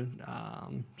sort of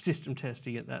system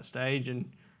testing at that stage,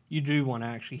 and you do want to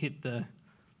actually hit the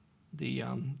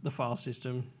file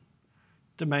system.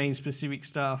 Domain specific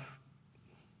stuff,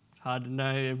 it's hard to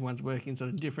know. Everyone's working in sort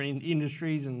of different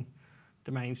industries, and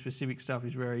domain specific stuff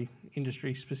is very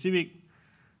industry specific.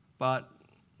 But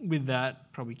with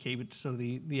that, probably keep it to sort of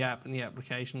the app and the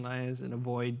application layers and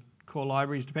avoid core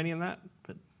libraries depending on that.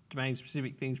 But domain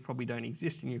specific things probably don't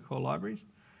exist in your core libraries.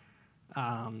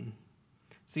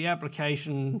 So the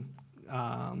application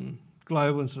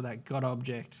global and sort of that God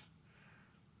object,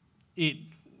 it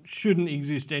shouldn't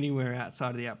exist anywhere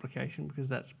outside of the application because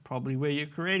that's probably where you're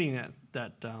creating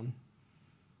that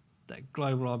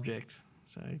global object.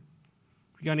 So if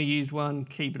you're going to use one,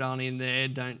 keep it on in there.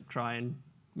 Don't try and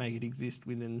make it exist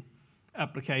within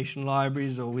application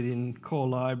libraries or within core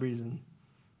libraries and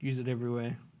use it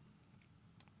everywhere.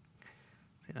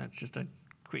 So that's just a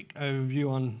quick overview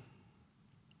on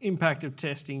impact of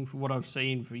testing for what I've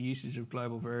seen for usage of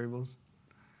global variables.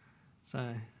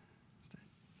 So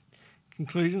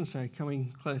conclusion, so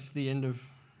coming close to the end of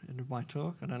my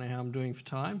talk. I don't know how I'm doing for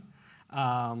time.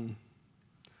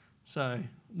 So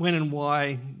when and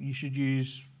why you should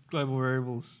use global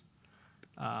variables.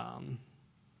 So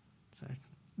a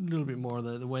little bit more of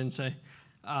the when. So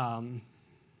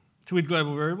with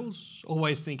global variables,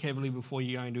 always think heavily before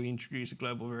you're going to introduce a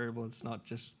global variable. It's not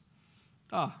just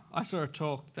I saw a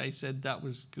talk, they said that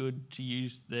was good to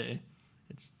use there.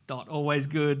 It's not always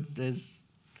good. There's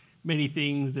many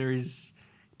things.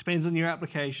 Depends on your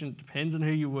application, it depends on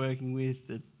who you're working with.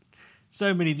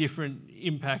 So many different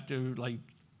impact of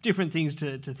different things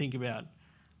to think about.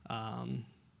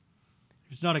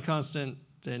 If it's not a constant,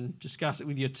 then discuss it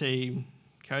with your team,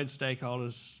 code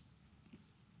stakeholders,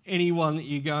 anyone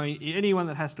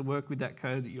that has to work with that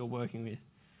code that you're working with.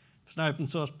 If it's an open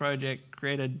source project,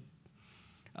 create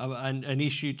an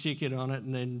issue ticket on it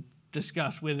and then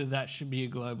discuss whether that should be a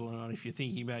global or not if you're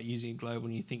thinking about using a global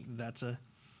and you think that's a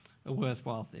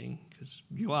worthwhile thing, because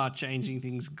you are changing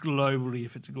things globally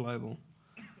if it's a global.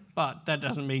 But that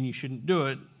doesn't mean you shouldn't do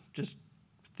it, just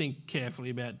think carefully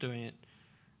about doing it.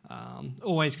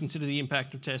 Always consider the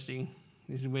impact of testing.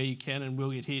 This is where you can and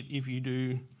will get hit if you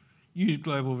do use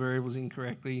global variables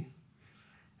incorrectly.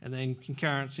 And then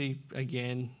concurrency,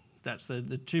 again, that's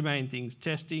the two main things.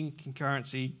 Testing,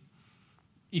 concurrency.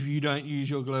 If you don't use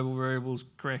your global variables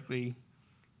correctly,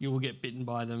 you will get bitten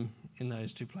by them in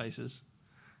those two places.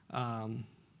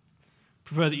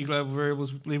 Prefer that your global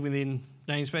variables live within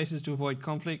namespaces to avoid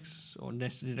conflicts, or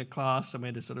nested in a class,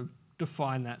 somewhere to sort of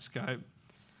define that scope.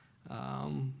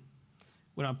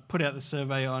 When I put out the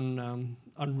survey on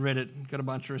Reddit, got a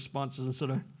bunch of responses, and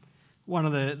sort of one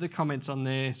of the comments on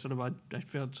there I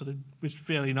felt was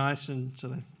fairly nice, and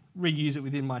sort of reuse it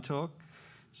within my talk.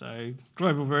 So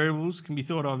global variables can be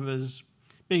thought of as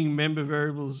being member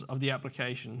variables of the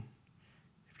application.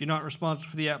 If you're not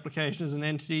responsible for the application as an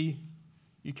entity,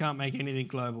 you can't make anything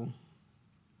global.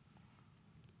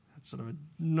 That's sort of a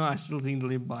nice little thing to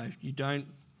live by. If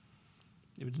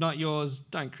it's not yours,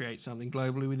 don't create something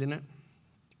globally within it.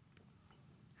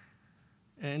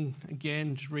 And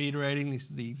again, just reiterating, this is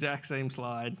the exact same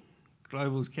slide.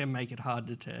 Globals can make it hard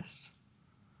to test.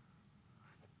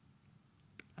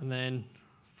 And then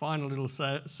final little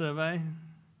survey.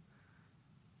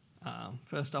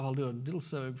 First off, I'll do a little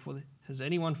survey before has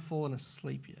anyone fallen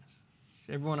asleep yet? Is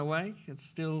everyone awake?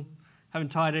 Haven't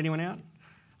tired anyone out?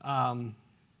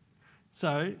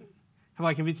 So, have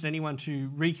I convinced anyone to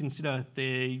reconsider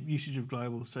their usage of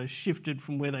globals? So shifted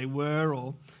from where they were,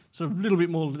 or sort of a little bit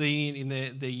more lenient in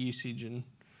their usage, and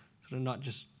sort of not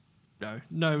just no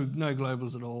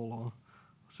globals at all, or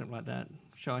something like that.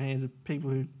 Show of hands of people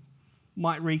who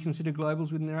might reconsider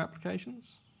globals within their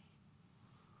applications.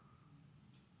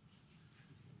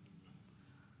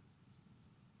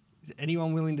 Is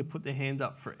anyone willing to put their hands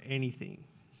up for anything?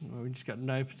 Well, we just got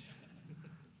no.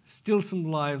 Still some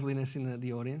liveliness in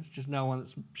the audience, just no one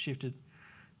that's shifted.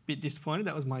 Bit disappointed,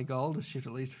 that was my goal, to shift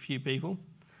at least a few people.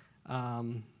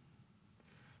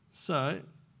 So,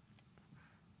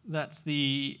 that's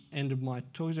the end of my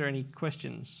talk. Is there any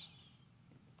questions?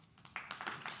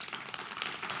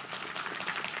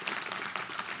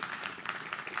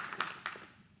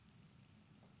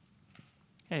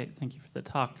 Hey, thank you for the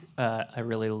talk. I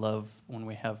really love when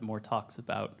we have more talks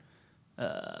about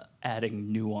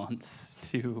adding nuance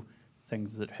to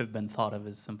things that have been thought of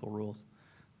as simple rules.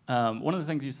 One of the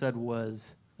things you said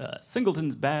was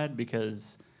singleton's bad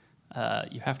because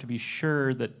you have to be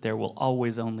sure that there will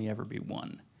always only ever be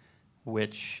one,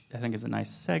 which I think is a nice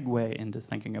segue into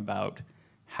thinking about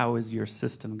how is your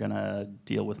system going to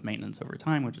deal with maintenance over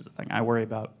time, which is a thing I worry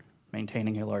about,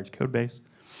 maintaining a large code base.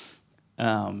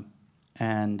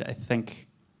 And I think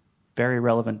very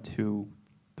relevant to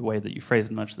the way that you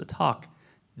phrased much of the talk,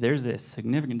 there's a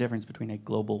significant difference between a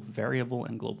global variable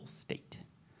and global state.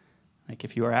 Like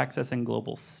if you are accessing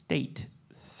global state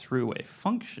through a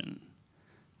function,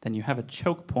 then you have a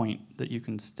choke point that you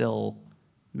can still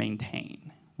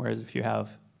maintain. Whereas if you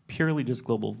have purely just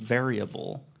global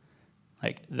variable,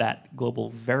 like that global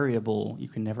variable, you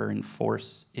can never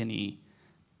enforce anything,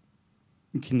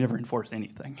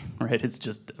 right? It's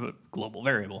just a global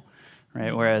variable,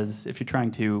 right? Whereas if you're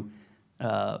trying to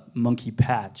monkey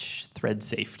patch thread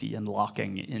safety and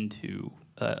locking into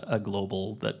a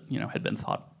global that had been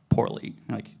thought poorly,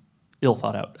 like ill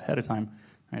thought out ahead of time,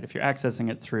 right? If you're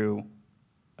accessing it through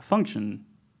a function,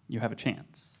 you have a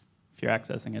chance. If you're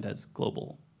accessing it as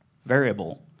global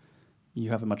variable,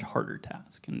 you have a much harder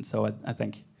task. And so I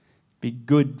think it'd be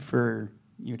good for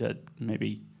you to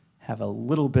maybe have a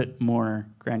little bit more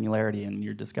granularity in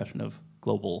your discussion of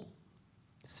global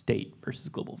state versus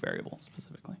global variable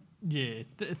specifically. Yeah,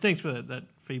 thanks for that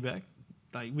feedback.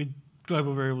 Like with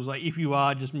global variables, like if you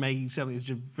are just making something that's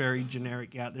just very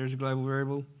generic out there as a global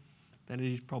variable, then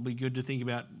it is probably good to think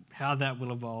about how that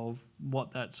will evolve,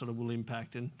 what that sort of will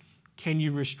impact, and can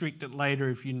you restrict it later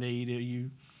if you need? Are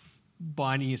you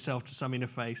binding yourself to some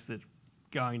interface that's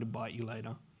going to bite you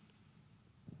later?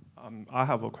 I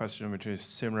have a question which is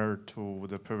similar to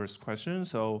the previous question.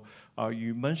 So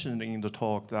you mentioned in the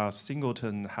talk that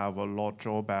singleton have a lot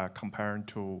drawback compared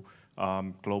to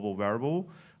global variable.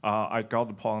 I got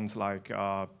the point like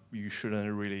you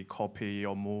shouldn't really copy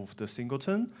or move the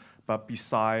singleton, but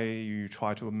besides you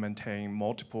try to maintain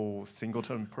multiple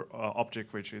singleton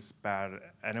object, which is bad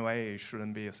anyway, it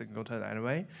shouldn't be a singleton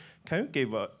anyway. Can you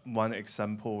give one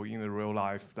example in the real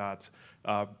life that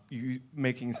you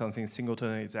making something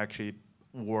singleton is actually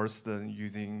worse than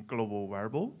using global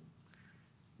variable?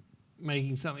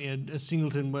 Making something a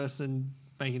singleton worse than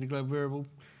making a global variable,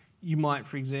 you might,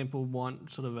 for example,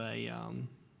 want sort of a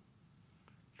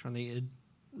trying to think,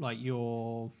 like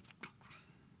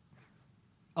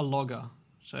a logger.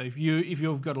 So if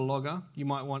you've got a logger, you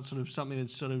might want sort of something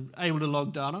that's sort of able to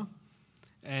log data,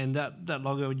 and that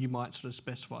logger you might sort of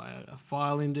specify a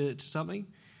file into something,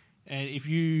 and if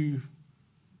you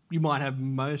might have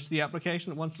most of the application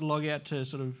that wants to log out to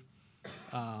sort of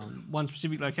one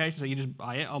specific location. So you just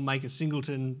I'll make a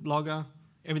singleton logger,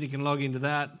 everything can log into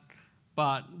that,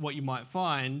 but what you might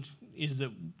find is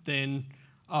that then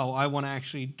I want to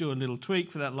actually do a little tweak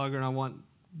for that logger, and I want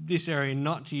this area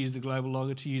not to use the global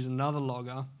logger, to use another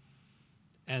logger,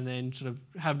 and then sort of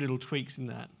have little tweaks in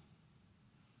that.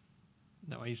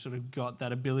 That way you've sort of got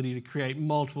that ability to create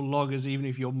multiple loggers, even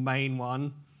if your main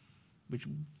one, which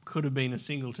could have been a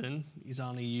singleton, is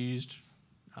only used.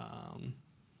 So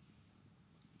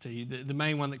the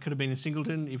main one that could have been a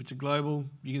singleton, if it's a global,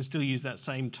 you can still use that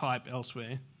same type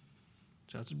elsewhere.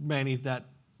 So it's mainly that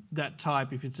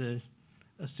type, if it's a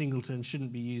singleton,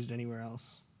 shouldn't be used anywhere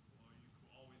else.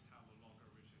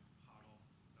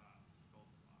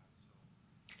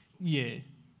 Yeah. If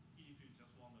you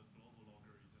just want a global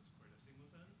logger, you just create a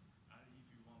singleton. And if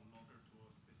you want a logger to a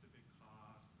specific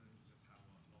class, then you just have a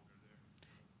logger there.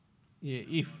 Yeah,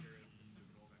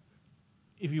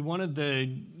 if you wanted the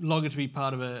logger to be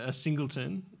part of a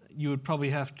singleton, you would probably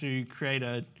have to create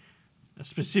a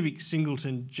specific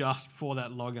singleton just for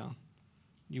that logger.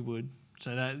 You would.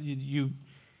 So that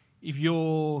if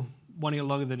you're wanting a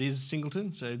logger that is a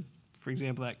singleton, so for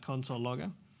example that console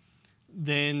logger,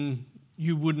 then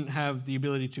you wouldn't have the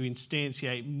ability to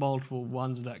instantiate multiple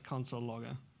ones of that console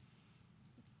logger.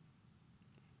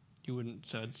 You wouldn't,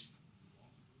 so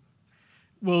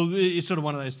it's sort of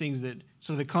one of those things that,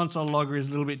 so the console logger is a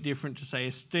little bit different to say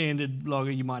a standard logger.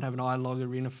 You might have an iLogger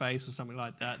interface or something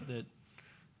like that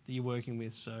you're working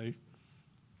with. So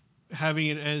having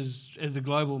it as a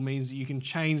global means that you can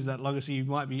change that logger. So you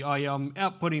might be, I'm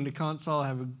outputting the console, I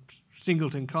have a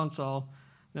singleton console,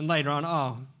 then later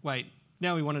on, wait,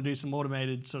 now we want to do some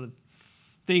automated sort of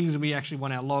things, and we actually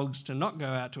want our logs to not go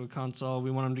out to a console,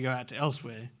 we want them to go out to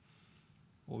elsewhere.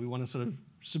 Or we want to sort of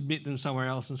submit them somewhere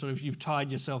else, and sort of if you've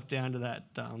tied yourself down to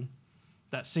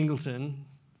that singleton,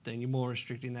 then you're more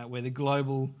restricting that, where the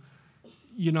global,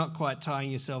 you're not quite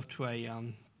tying yourself to a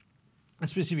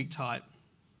specific type.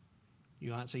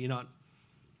 You aren't, so you're not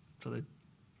sort of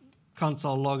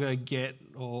console logger get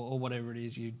or whatever it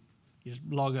is, you just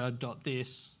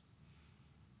logger.this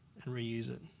and reuse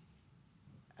it.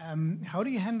 How do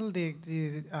you handle the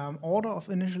order of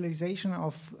initialization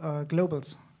of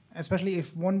globals? Especially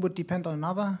if one would depend on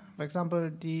another. For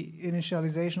example, the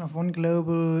initialization of one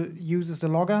global uses the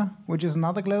logger, which is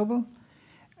another global.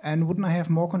 And wouldn't I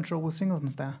have more control with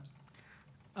singletons there?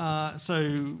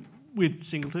 So with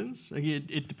singletons, again,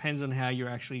 it depends on how you're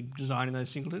actually designing those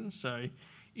singletons. So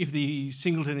if the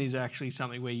singleton is actually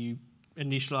something where you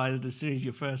initialize it as soon as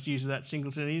your first use of that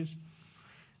singleton is,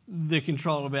 the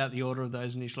control about the order of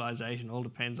those initialization all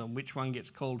depends on which one gets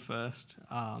called first.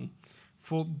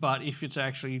 But if it's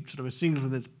actually sort of a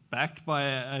singleton that's backed by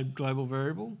a global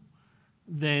variable,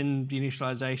 then the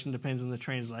initialization depends on the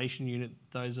translation unit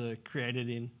those are created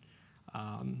in.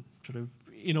 Sort of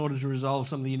in order to resolve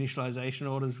some of the initialization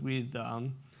orders with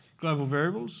global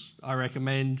variables, I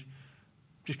recommend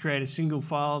just create a single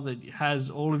file that has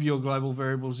all of your global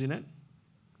variables in it.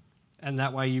 And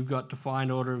that way you've got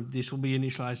defined order of this will be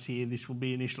initialized here, this will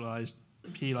be initialized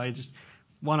here later. Just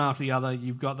one after the other,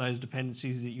 you've got those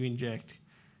dependencies that you inject.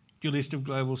 Your list of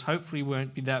globals hopefully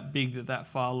won't be that big that that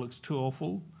file looks too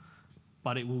awful,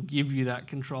 but it will give you that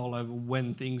control over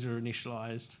when things are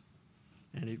initialized.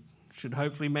 And it should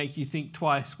hopefully make you think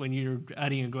twice when you're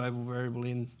adding a global variable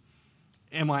in.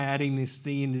 Am I adding this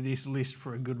thing into this list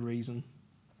for a good reason?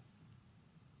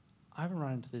 I haven't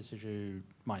run into this issue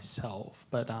myself,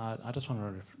 but I just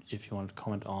wondered if you wanted to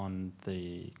comment on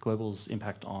the global's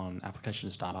impact on application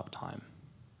startup time.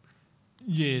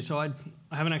 Yeah, so I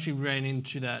haven't actually ran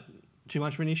into that too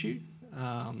much of an issue,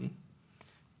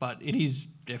 but it is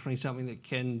definitely something that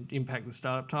can impact the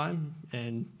startup time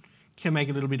and can make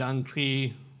it a little bit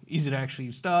unclear. Is it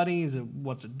actually starting?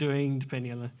 What's it doing?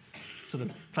 Depending on the sort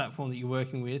of platform that you're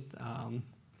working with.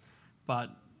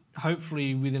 But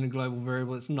hopefully within a global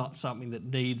variable, it's not something that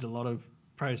needs a lot of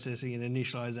processing and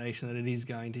initialization that it is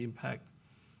going to impact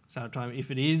startup time.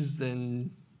 If it is,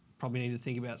 then probably need to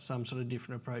think about some sort of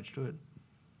different approach to it.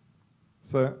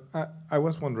 So I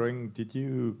was wondering, did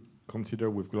you consider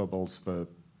with globals the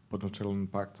potential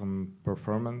impact on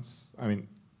performance? I mean,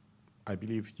 I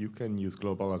believe you can use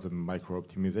global as a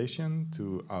micro-optimization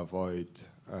to avoid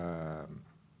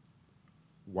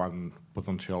one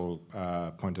potential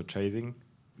pointer chasing,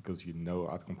 because you know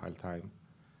at compile time,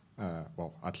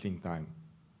 well, at link time,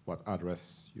 what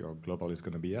address your global is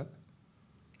going to be at.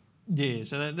 Yeah,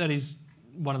 so that is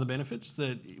one of the benefits,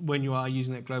 that when you are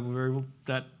using that global variable,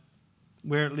 that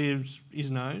where it lives is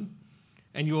known,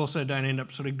 and you also don't end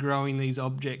up sort of growing these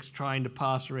objects trying to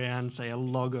pass around, say, a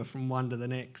logger from one to the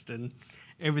next, and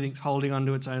everything's holding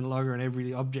onto its own logger and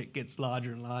every object gets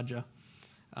larger and larger.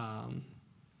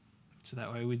 So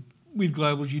that way with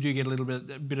globals you do get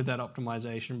a bit of that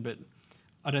optimization, but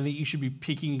I don't think you should be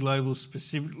picking globals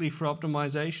specifically for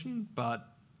optimization, but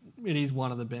it is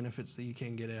one of the benefits that you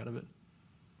can get out of it.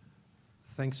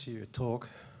 Thanks for your talk.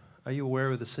 Are you aware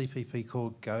of the CPP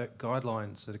core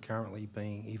guidelines that are currently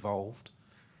being evolved?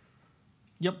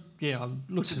 Yep, yeah, I've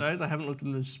looked at those. I haven't looked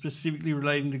at them specifically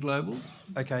relating to globals.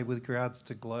 Okay, with regards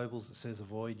to globals, it says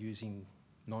avoid using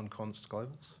non-const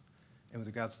globals. And with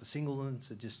regards to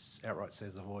singletons, it just outright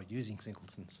says avoid using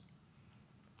singletons.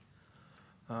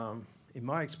 In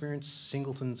my experience,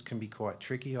 singletons can be quite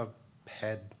tricky. I've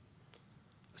had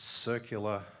a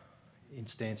circular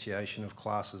instantiation of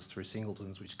classes through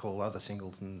singletons which call other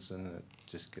singletons, and it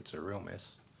just gets a real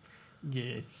mess.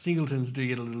 Yeah, singletons do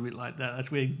get a little bit like that. That's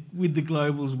where, with the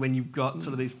globals, when you've got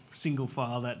sort of this single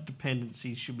file, that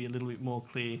dependency should be a little bit more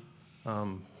clear.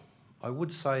 I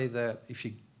would say that if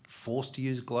you're forced to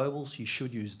use globals, you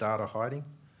should use data hiding.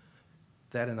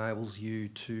 That enables you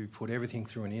to put everything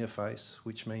through an interface,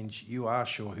 which means you are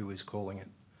sure who is calling it.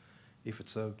 If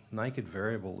it's a naked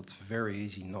variable, it's very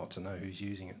easy not to know who's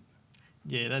using it.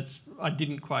 Yeah, I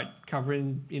didn't quite cover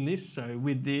in this. So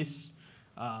with this,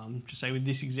 to say with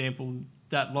this example,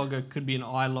 that logger could be an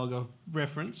iLogger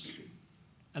reference,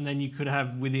 and then you could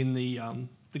have within the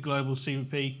global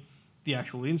CVP the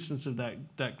actual instance of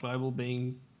that global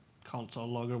being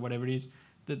console logger or whatever it is,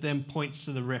 that then points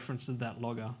to the reference of that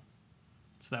logger.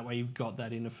 So that way you've got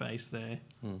that interface there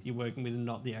you're working with, and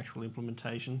not the actual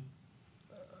implementation.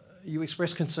 You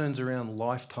express concerns around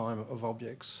lifetime of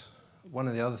objects. One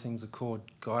of the other things the core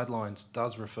guidelines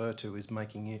does refer to is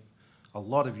making it a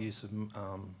lot of use of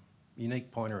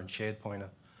unique pointer and shared pointer,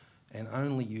 and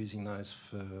only using those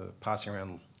for passing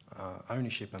around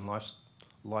ownership and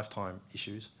lifetime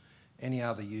issues. Any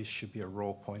other use should be a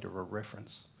raw pointer or a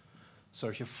reference. So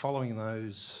if you're following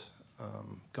those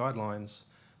guidelines,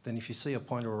 then if you see a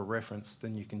pointer or a reference,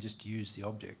 then you can just use the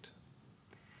object.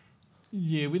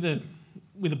 Yeah, with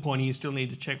a pointer, you still need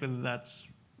to check whether that's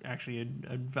actually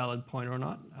a valid pointer or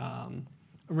not. A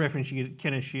reference, you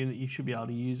can assume that you should be able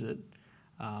to use it.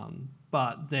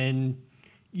 But then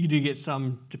you do get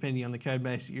some, depending on the code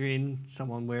base that you're in,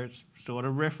 someone where it's stored a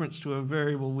reference to a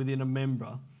variable within a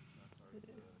member.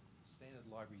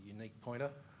 Standard library unique pointer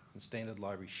and standard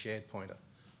library shared pointer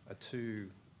are two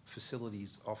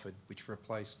facilities offered which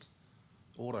replaced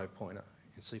auto pointer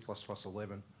in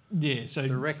C++11. Yeah, so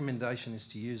the recommendation is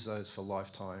to use those for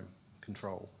lifetime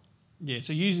control. Yeah,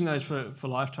 so using those for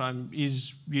lifetime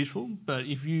is useful, but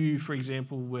if you, for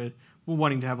example, were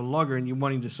wanting to have a logger and you're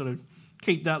wanting to sort of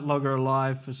keep that logger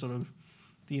alive for sort of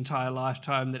the entire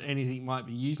lifetime that anything might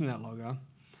be using that logger,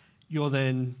 you're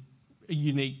then, a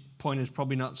unique pointer is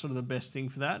probably not sort of the best thing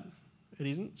for that. It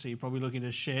isn't, so you're probably looking at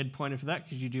a shared pointer for that,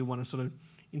 because you do want to sort of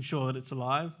ensure that it's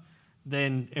alive.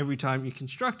 Then every time you're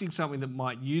constructing something that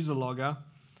might use a logger,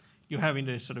 you're having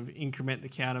to sort of increment the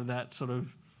count of that sort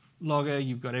of logger.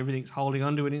 You've got everything's holding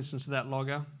onto an instance of that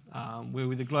logger. Where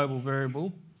with a global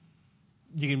variable,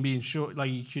 you can be ensured, like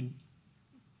you can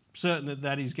certain that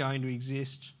that is going to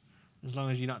exist, as long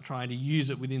as you're not trying to use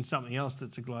it within something else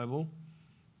that's a global,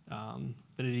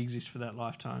 but it exists for that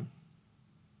lifetime.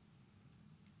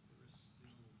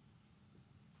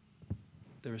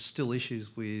 There are still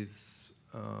issues with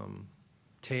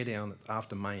teardown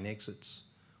after main exits,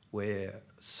 where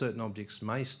certain objects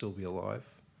may still be alive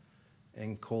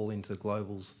and call into the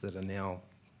globals that are now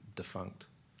defunct.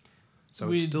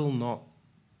 So it's still not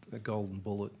a golden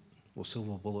bullet or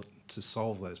silver bullet to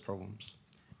solve those problems.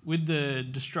 With the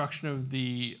destruction of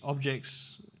the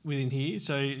objects within here,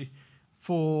 so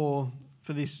for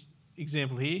this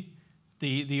example here,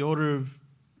 the order of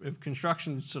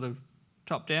construction is sort of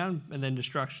top down, and then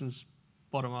destructions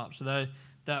bottom up. So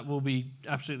that will be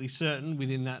absolutely certain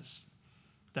within that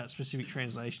specific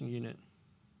translation unit.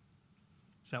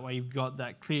 So that way you've got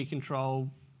that clear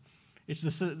control.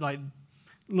 It's like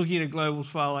looking at a globals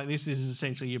file like this is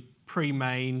essentially your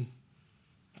pre-main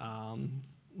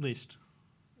list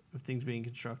of things being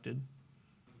constructed.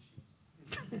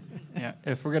 Yeah,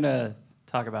 if we're gonna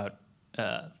talk about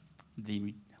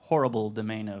the horrible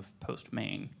domain of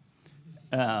post-main,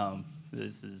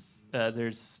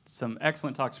 there's some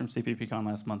excellent talks from CPPCon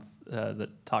last month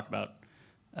that talk about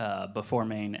before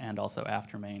main and also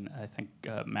after main. I think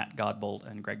Matt Godbold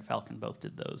and Greg Falcon both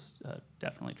did those.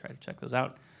 Definitely try to check those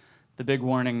out. The big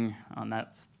warning on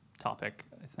that topic,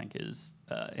 I think, is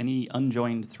any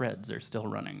unjoined threads are still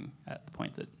running at the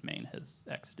point that main has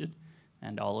exited,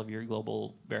 and all of your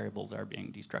global variables are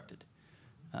being destructed.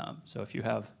 So if you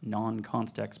have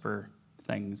non-const expr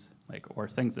things, or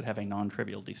things that have a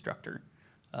non-trivial destructor,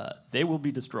 they will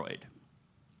be destroyed.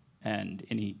 And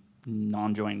any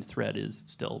non-joined thread is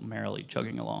still merrily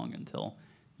chugging along until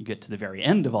you get to the very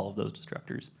end of all of those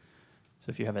destructors. So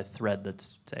if you have a thread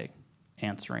that's, say,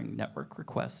 answering network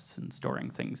requests and storing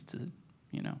things to,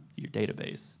 your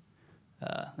database,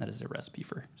 that is a recipe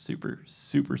for super,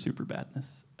 super, super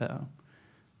badness.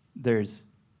 There's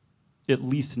at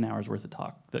least an hour's worth of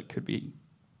talk that could be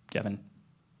given,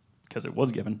 because it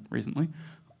was given recently,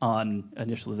 on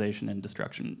initialization and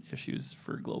destruction issues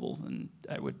for globals, and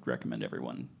I would recommend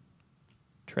everyone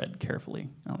tread carefully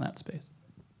on that space.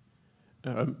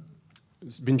 I've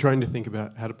been trying to think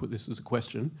about how to put this as a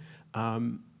question.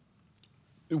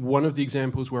 One of the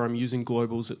examples where I'm using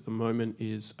globals at the moment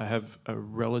is I have a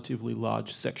relatively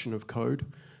large section of code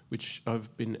which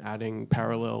I've been adding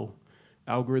parallel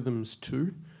algorithms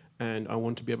to, and I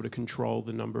want to be able to control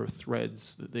the number of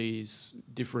threads that these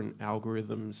different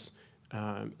algorithms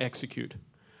execute.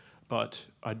 But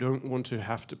I don't want to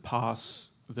have to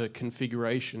pass the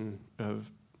configuration of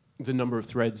the number of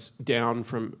threads down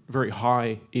from very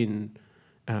high in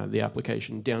the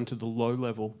application down to the low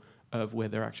level of where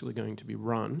they're actually going to be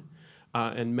run.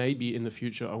 And maybe in the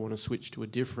future I want to switch to a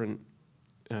different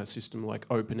system like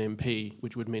OpenMP,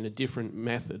 which would mean a different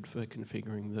method for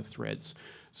configuring the threads.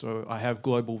 So I have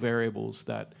global variables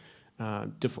that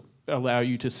allow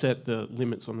you to set the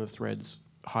limits on the threads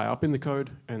high up in the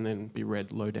code and then be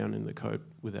read low down in the code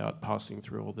without passing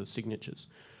through all the signatures.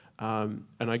 And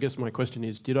I guess my question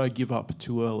is, did I give up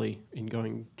too early in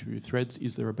going to threads?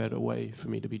 Is there a better way for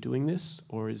me to be doing this?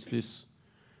 Or is this,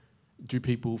 do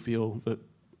people feel that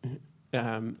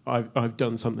I've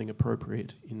done something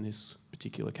appropriate in this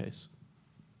particular case?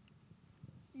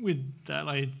 With that,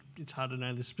 it's hard to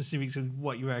know the specifics of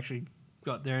what you actually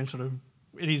got there, and sort of,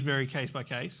 it is very case by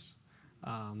case.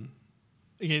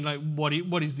 Again,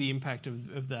 what is the impact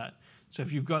of that? So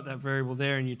if you've got that variable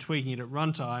there and you're tweaking it at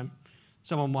runtime,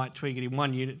 someone might tweak it in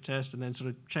one unit test and then sort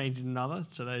of change it in another.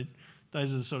 So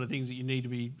those are the sort of things that you need to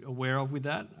be aware of with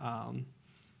that.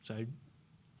 So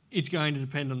it's going to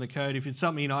depend on the code. If it's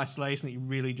something in isolation that you're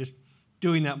really just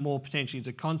doing that more potentially as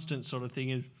a constant sort of thing,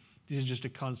 if this is just a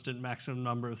constant maximum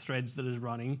number of threads that is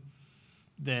running,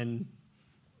 then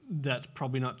that's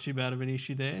probably not too bad of an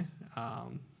issue there.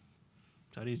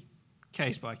 So it is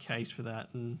case by case for that,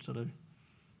 and sort of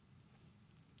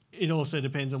it also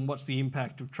depends on what's the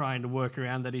impact of trying to work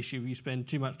around that issue. If you spend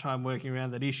too much time working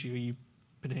around that issue, you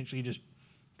potentially just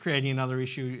creating another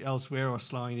issue elsewhere or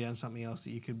slowing down something else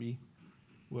that you could be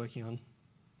working on.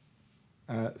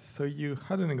 So you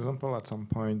had an example at some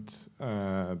point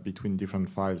between different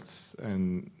files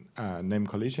and name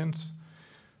collisions.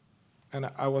 And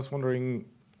I was wondering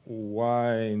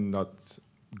why not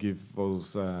give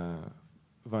those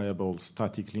variables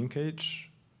static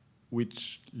linkage,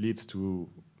 which leads to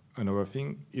another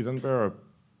thing. Isn't there a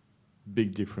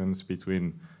big difference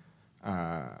between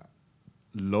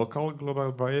local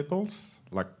global variables,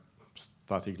 like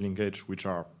static linkage, which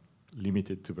are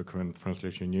limited to the current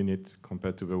translation unit,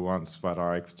 compared to the ones that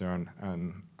are external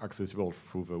and accessible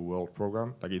through the world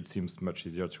program? Like, it seems much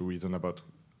easier to reason about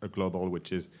a global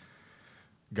which is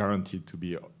guaranteed to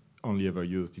be only ever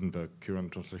used in the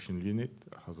current translation unit,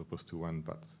 as opposed to one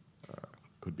that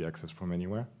could be accessed from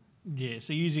anywhere. Yeah,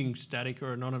 so using static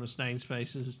or anonymous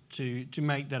namespaces to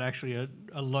make that actually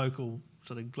a local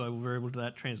sort of global variable to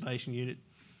that translation unit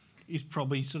is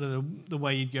probably sort of the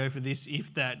way you'd go for this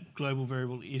if that global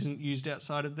variable isn't used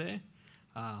outside of there.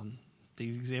 The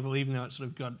example, even though it's sort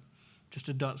of got just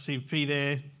a .cpp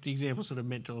there, the example sort of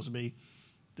meant to also be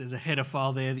there's a header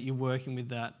file there that you're working with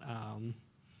that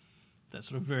that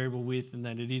sort of variable with, and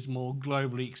that it is more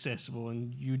globally accessible,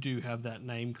 and you do have that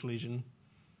name collision.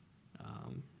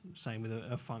 Same with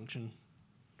a function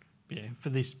for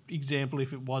this example,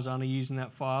 if it was only using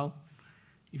that file,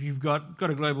 if you've got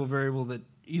a global variable that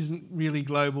isn't really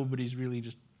global but is really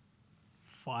just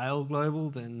file global,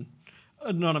 then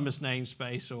anonymous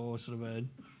namespace or sort of a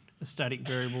static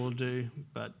variable will do.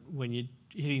 But when you're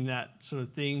hitting that sort of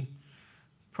thing,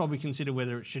 probably consider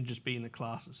whether it should just be in the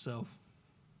class itself,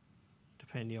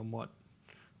 depending on what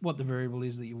the variable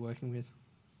is that you're working with.